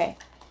 Okay,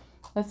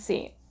 let's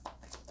see.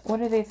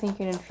 What are they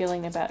thinking and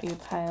feeling about you,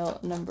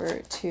 pile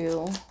number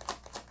 2?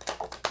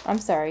 I'm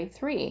sorry,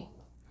 3.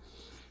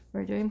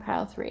 We're doing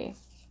pile 3.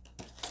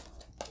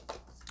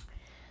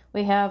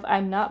 We have,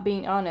 I'm not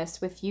being honest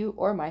with you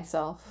or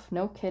myself.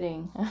 No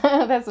kidding.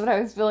 That's what I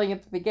was feeling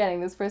at the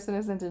beginning. This person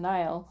is in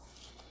denial.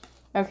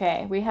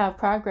 Okay, we have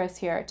progress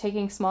here.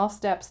 Taking small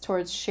steps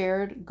towards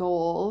shared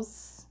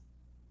goals.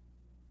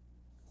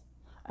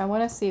 I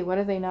want to see, what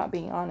are they not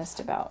being honest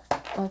about?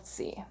 Let's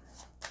see.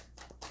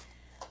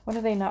 What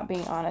are they not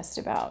being honest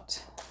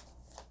about?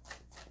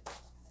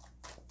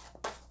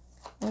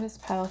 What is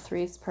pile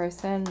 3's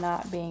person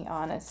not being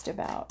honest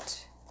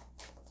about?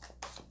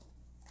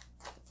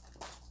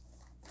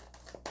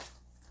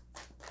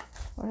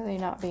 What are they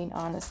not being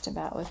honest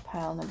about with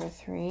pile number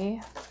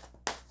 3?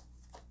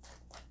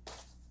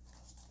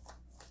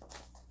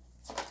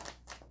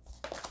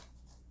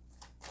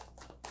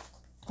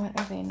 What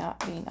are they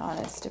not being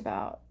honest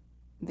about?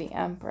 The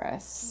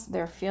Empress,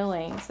 their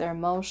feelings, their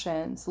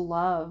emotions,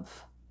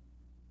 love.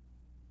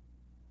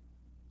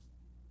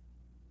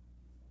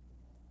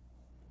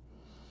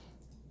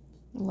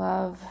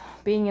 Love,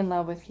 being in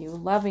love with you,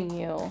 loving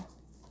you.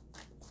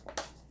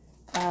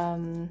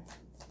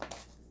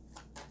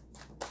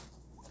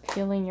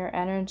 Feeling your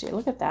energy.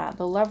 Look at that.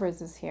 The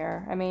Lovers is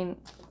here. I mean,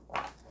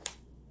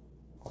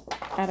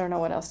 I don't know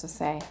what else to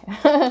say.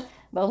 The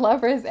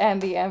Lovers and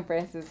the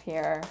Empress is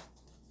here.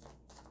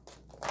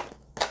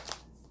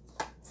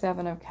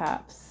 7 of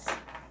Cups.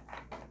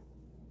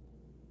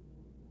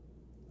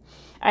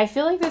 I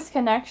feel like this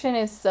connection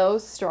is so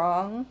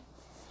strong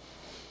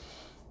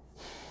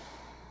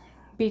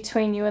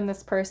between you and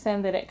this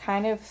person that it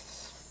kind of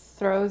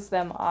throws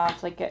them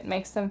off. Like it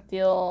makes them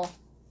feel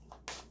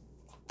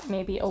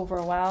maybe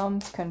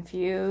overwhelmed,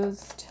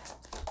 confused.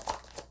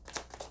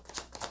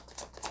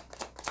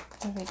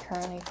 What are they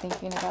currently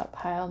thinking about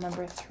pile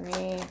number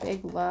 3?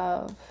 Big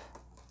love.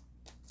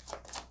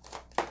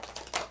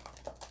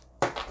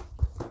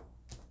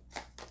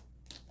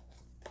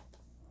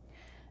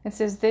 It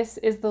says, this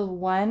is the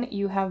one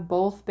you have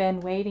both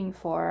been waiting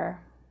for.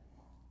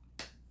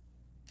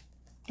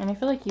 And I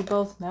feel like you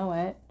both know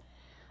it.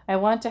 I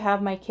want to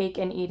have my cake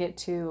and eat it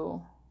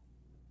too.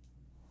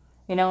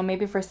 You know,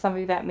 maybe for some of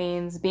you that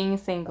means being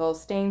single,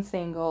 staying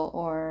single,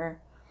 or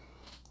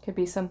could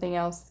be something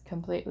else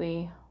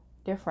completely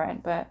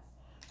different. But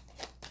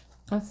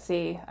let's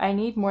see. I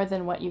need more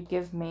than what you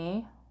give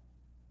me.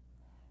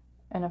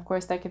 And of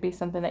course, that could be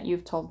something that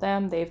you've told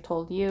them, they've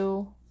told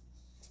you.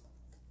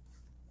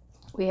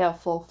 We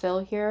have fulfill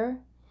here.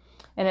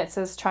 And it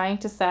says trying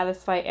to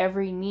satisfy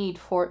every need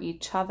for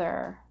each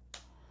other.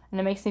 And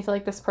it makes me feel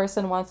like this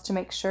person wants to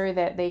make sure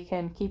that they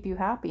can keep you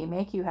happy,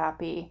 make you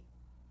happy.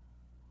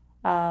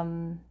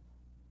 You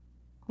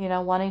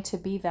know, wanting to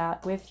be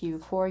that with you,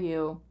 for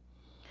you,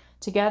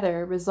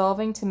 together,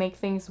 resolving to make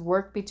things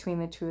work between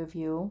the two of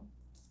you.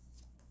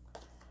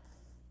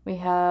 We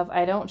have,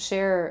 I don't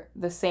share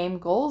the same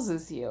goals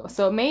as you.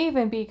 So it may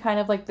even be kind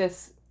of like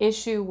this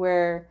issue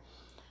where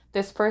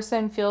this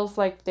person feels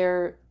like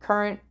their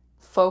current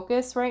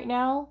focus right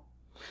now,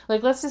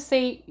 like let's just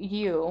say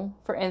you,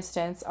 for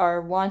instance,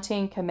 are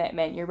wanting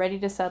commitment. You're ready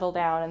to settle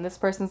down. And this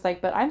person's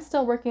like, but I'm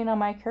still working on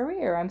my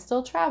career. I'm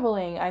still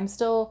traveling. I'm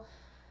still,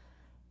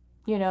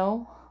 you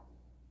know,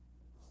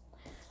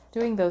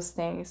 doing those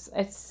things.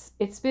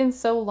 It's been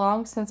so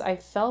long since I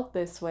felt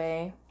this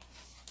way.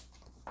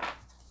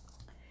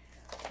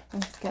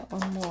 Let's get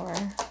one more.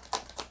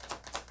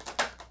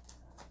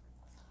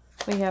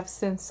 We have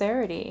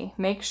sincerity.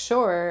 Make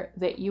sure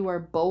that you are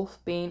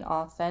both being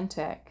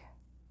authentic.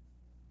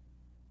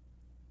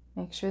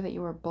 Make sure that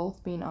you are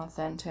both being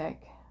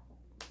authentic.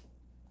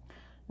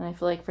 And I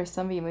feel like for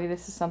some of you, maybe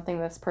this is something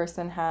this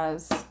person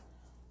has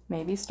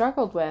maybe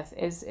struggled with,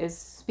 is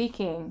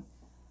speaking.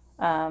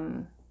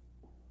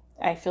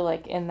 I feel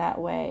like in that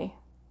way.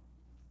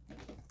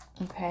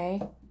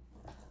 Okay.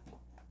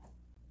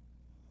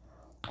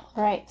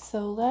 All right,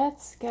 so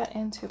let's get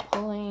into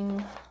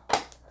pulling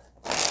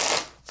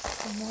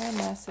some more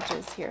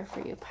messages here for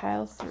you.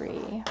 Pile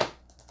 3.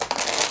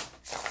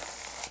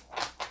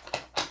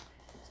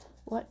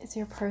 What is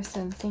your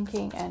person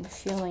thinking and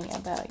feeling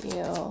about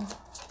you?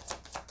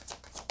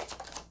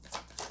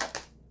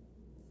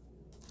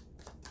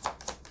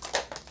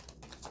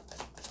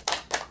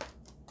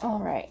 All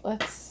right,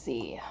 let's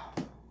see.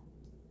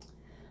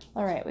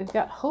 All right, we've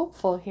got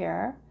hopeful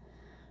here.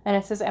 And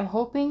it says, I'm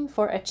hoping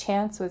for a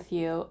chance with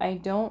you. I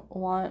don't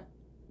want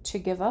to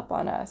give up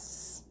on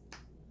us.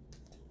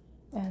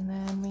 And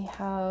then we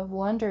have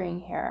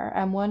wondering here.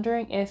 I'm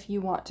wondering if you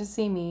want to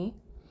see me.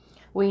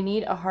 We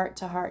need a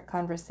heart-to-heart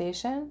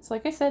conversation. So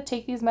like I said,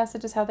 take these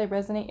messages how they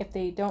resonate. If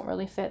they don't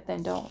really fit,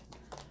 then don't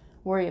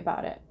worry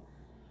about it.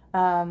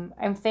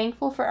 I'm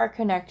thankful for our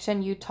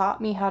connection. You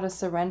taught me how to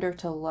surrender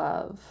to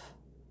love.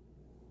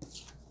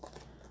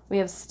 We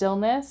have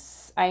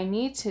stillness. I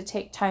need to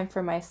take time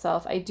for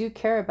myself. I do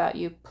care about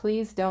you.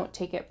 Please don't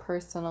take it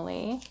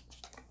personally.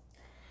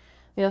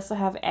 We also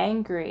have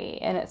angry,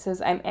 and it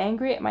says, I'm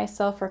angry at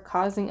myself for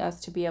causing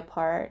us to be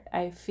apart.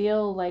 I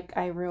feel like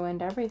I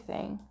ruined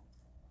everything.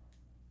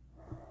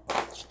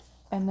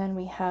 And then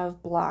we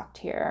have blocked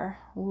here.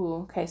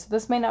 Ooh, okay, so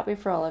this may not be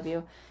for all of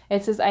you.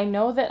 It says, I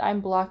know that I'm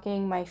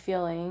blocking my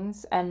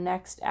feelings and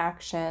next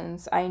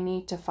actions. I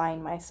need to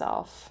find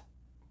myself.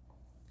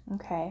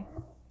 Okay.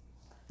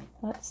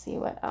 Let's see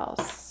what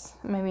else.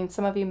 I mean,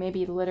 some of you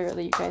maybe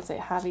literally, you guys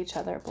have each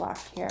other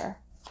blocked here.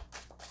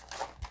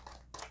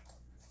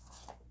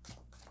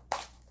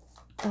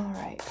 All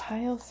right,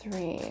 pile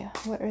 3.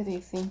 What are they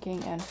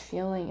thinking and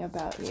feeling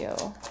about you?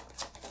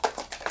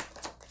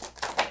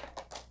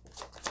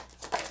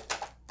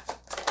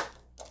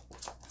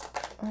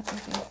 What are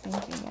they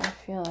thinking and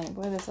feeling?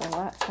 Boy, there's a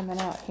lot coming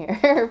out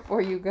here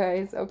for you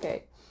guys.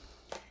 Okay.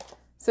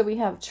 So we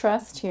have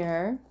trust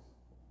here.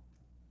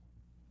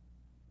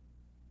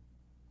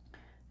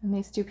 And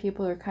these two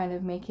people are kind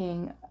of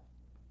making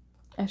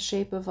a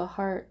shape of a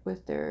heart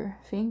with their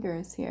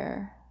fingers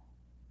here.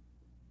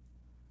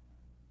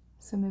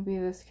 So maybe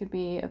this could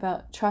be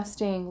about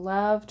trusting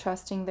love,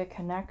 trusting the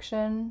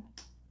connection,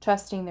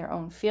 trusting their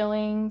own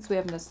feelings. We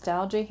have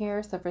nostalgia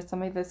here. So for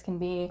somebody, this can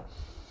be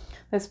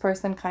this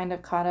person kind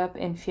of caught up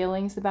in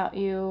feelings about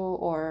you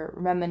or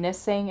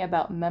reminiscing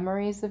about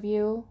memories of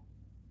you.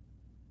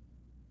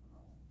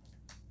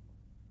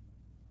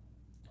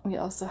 We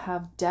also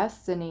have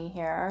destiny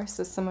here.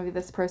 So some of you,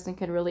 this person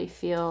could really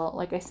feel,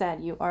 like I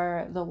said, you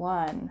are the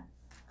one.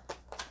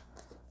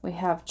 We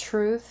have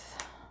truth.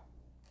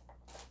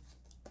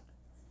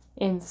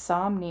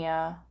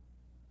 Insomnia.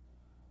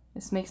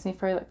 This makes me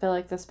feel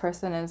like this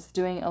person is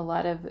doing a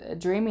lot of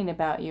dreaming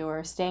about you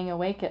or staying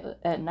awake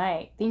at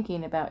night,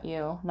 thinking about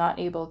you, not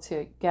able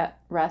to get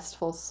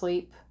restful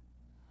sleep.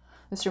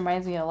 This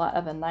reminds me a lot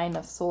of the 9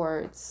 of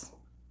Swords.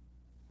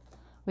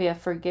 We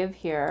have forgive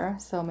here.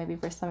 So maybe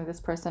for some of this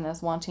person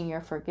is wanting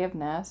your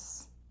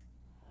forgiveness.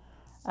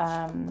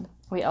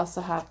 We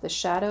also have the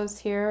shadows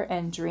here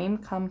and dream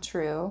come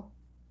true.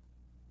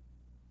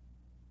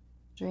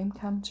 Dream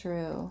come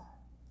true.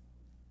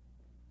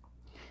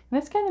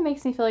 And this kind of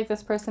makes me feel like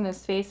this person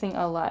is facing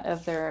a lot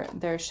of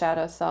their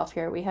shadow self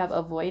here. We have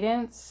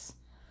avoidance,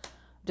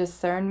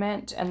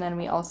 discernment, and then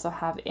we also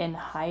have in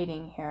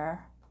hiding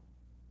here.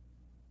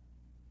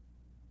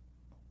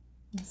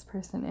 This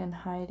person in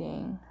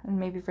hiding. And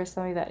maybe for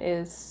somebody that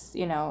is,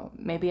 you know,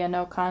 maybe a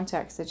no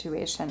contact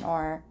situation,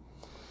 or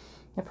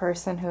a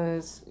person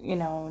who's, you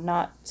know,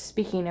 not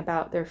speaking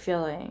about their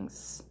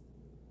feelings.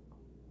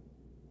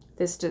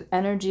 This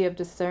energy of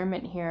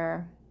discernment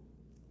here.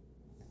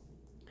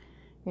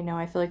 You know,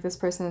 I feel like this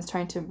person is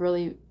trying to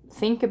really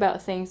think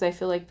about things, I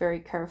feel like, very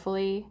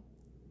carefully.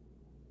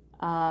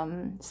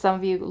 Some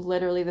of you,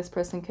 literally, this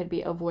person could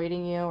be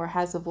avoiding you or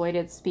has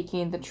avoided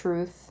speaking the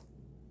truth.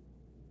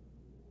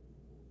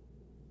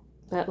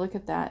 But look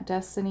at that.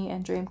 Destiny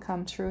and dream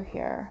come true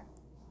here.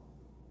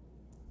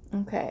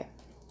 Okay.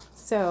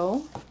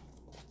 So,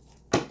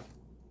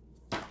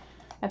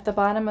 at the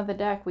bottom of the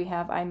deck, we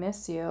have I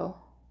miss you.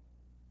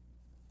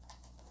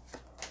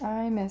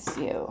 I miss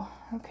you.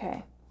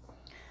 Okay.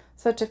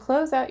 So to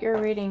close out your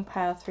reading,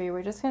 pile 3,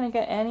 we're just going to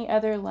get any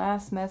other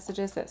last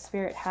messages that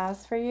Spirit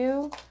has for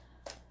you.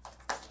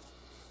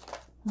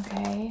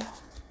 Okay.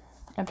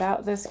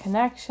 About this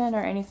connection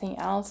or anything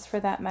else for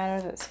that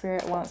matter that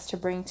Spirit wants to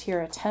bring to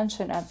your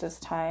attention at this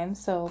time.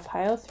 So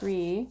pile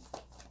 3,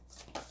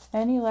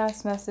 any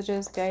last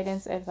messages,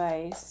 guidance,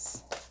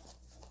 advice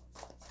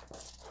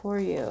for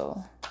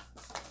you.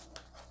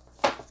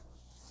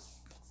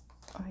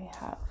 We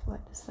have, what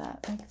is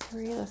that, like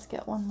 3? Let's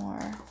get one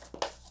more.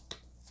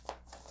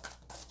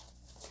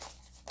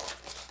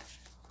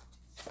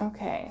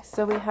 Okay,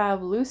 so we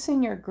have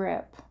loosen your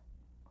grip.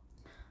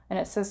 And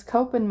it says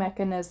coping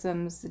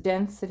mechanisms,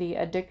 density,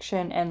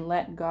 addiction, and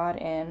let God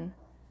in.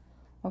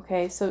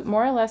 Okay, so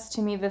more or less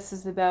to me, this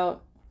is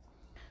about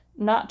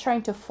not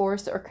trying to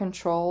force or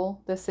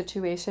control the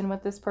situation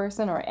with this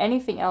person or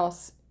anything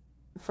else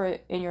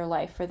in your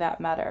life for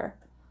that matter.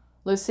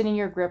 Loosening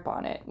your grip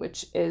on it,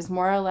 which is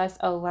more or less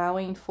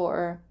allowing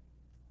for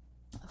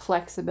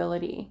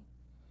flexibility,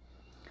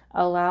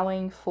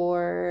 allowing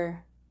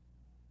for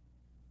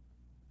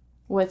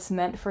what's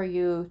meant for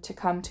you to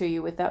come to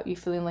you without you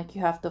feeling like you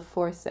have to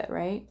force it,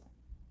 right?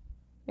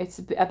 It's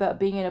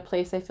about being in a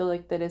place, I feel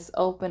like, that is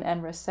open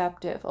and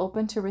receptive,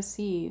 open to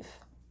receive,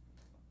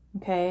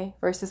 okay?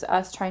 Versus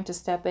us trying to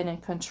step in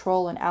and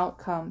control an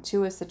outcome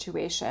to a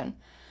situation,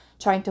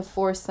 trying to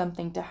force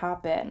something to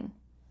happen,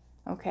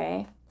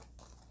 okay?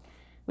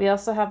 We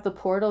also have the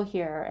portal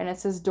here, and it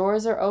says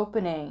doors are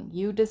opening,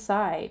 you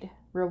decide,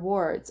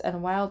 rewards,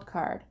 and wild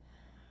card.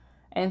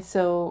 And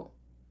so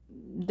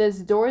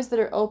these doors that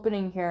are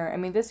opening here, I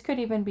mean, this could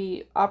even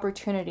be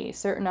opportunities,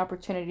 certain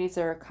opportunities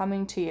that are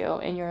coming to you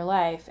in your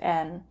life.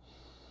 And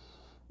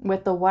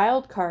with the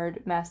wild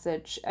card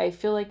message, I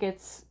feel like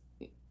it's,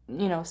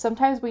 you know,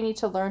 sometimes we need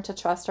to learn to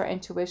trust our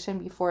intuition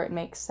before it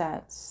makes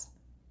sense,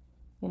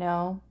 you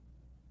know,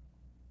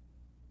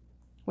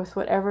 with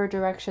whatever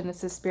direction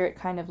this is Spirit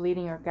kind of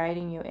leading or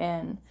guiding you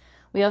in.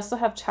 We also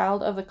have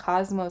child of the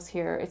cosmos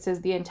here. It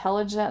says the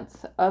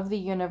intelligence of the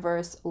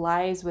universe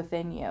lies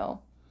within you.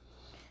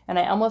 And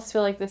I almost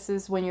feel like this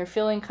is when you're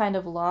feeling kind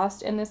of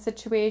lost in this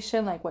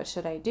situation, like what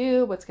should I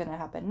do? What's going to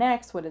happen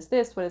next? What is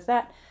this? What is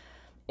that?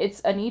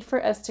 It's a need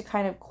for us to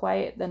kind of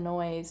quiet the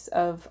noise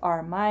of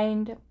our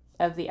mind,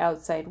 of the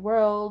outside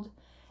world,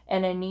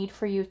 and a need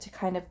for you to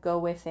kind of go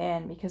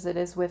within, because it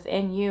is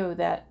within you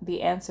that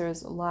the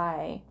answers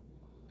lie,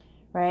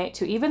 right?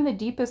 To even the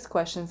deepest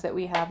questions that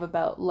we have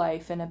about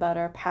life and about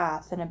our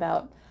path and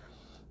about,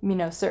 you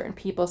know, certain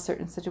people,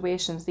 certain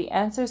situations, the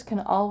answers can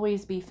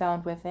always be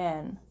found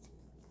within.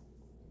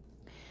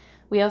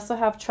 We also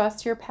have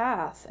trust your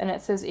path. And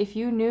it says, if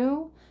you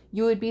knew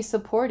you would be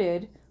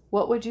supported,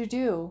 what would you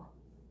do?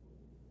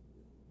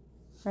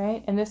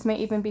 Right? And this may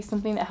even be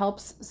something that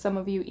helps some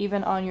of you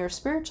even on your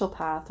spiritual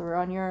path or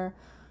on your,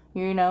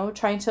 you know,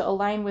 trying to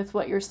align with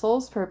what your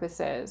soul's purpose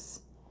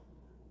is.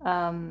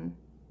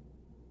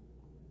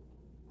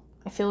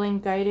 Feeling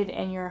guided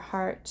in your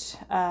heart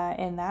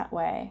in that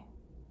way.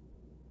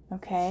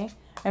 Okay?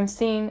 I'm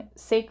seeing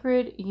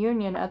sacred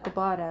union at the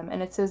bottom.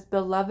 And it says,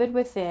 beloved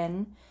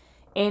within,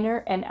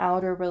 inner and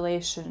outer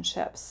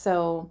relationships.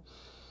 So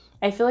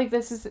I feel like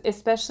this is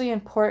especially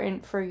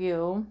important for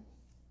you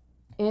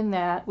in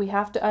that we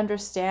have to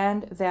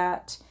understand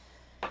that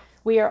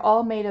we are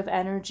all made of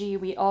energy.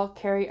 We all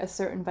carry a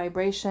certain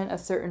vibration, a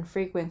certain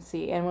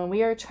frequency. And when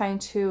we are trying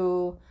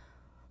to,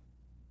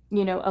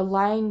 you know,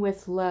 align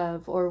with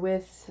love or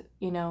with,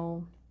 you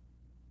know,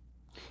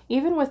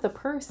 even with a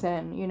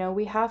person, you know,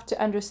 we have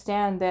to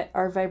understand that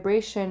our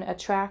vibration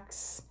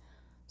attracts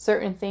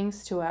certain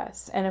things to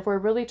us. And if we're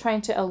really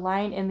trying to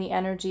align in the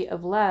energy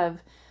of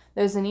love,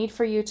 there's a need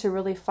for you to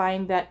really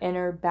find that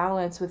inner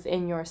balance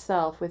within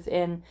yourself,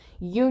 within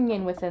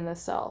union within the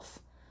self,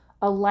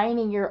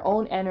 aligning your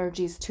own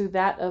energies to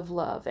that of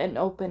love and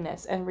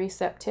openness and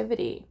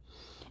receptivity.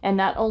 And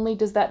not only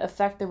does that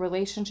affect the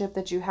relationship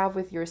that you have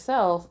with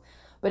yourself,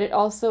 but it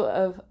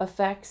also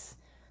affects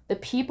the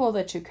people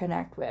that you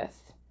connect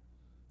with,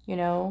 you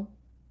know,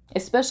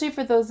 especially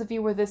for those of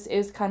you where this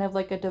is kind of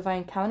like a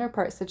divine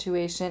counterpart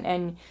situation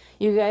and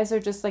you guys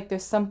are just like,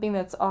 there's something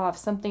that's off,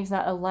 something's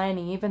not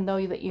aligning, even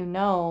though that you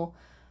know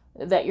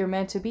that you're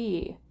meant to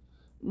be.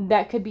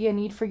 That could be a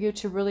need for you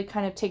to really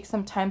kind of take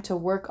some time to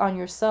work on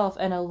yourself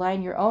and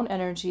align your own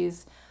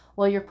energies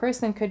while your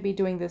person could be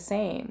doing the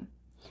same.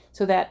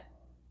 So that,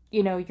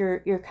 you know,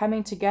 you're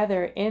coming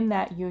together in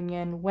that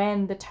union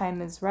when the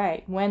time is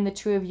right, when the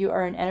two of you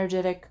are an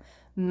energetic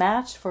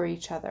match for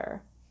each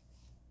other.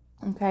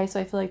 Okay, so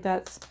I feel like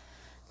that's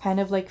kind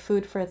of like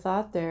food for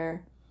thought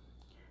there.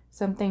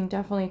 Something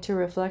definitely to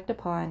reflect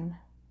upon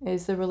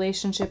is the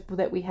relationship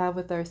that we have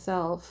with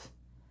ourselves.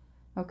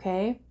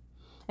 okay?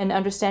 And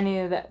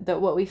understanding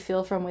that what we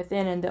feel from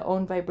within and the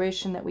own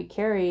vibration that we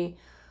carry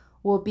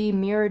will be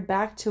mirrored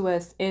back to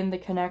us in the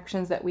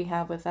connections that we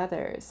have with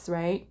others,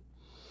 right?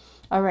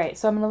 All right,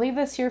 so I'm going to leave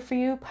this here for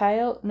you,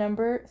 pile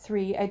number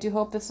 3. I do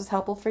hope this was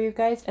helpful for you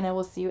guys, and I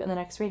will see you in the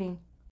next reading.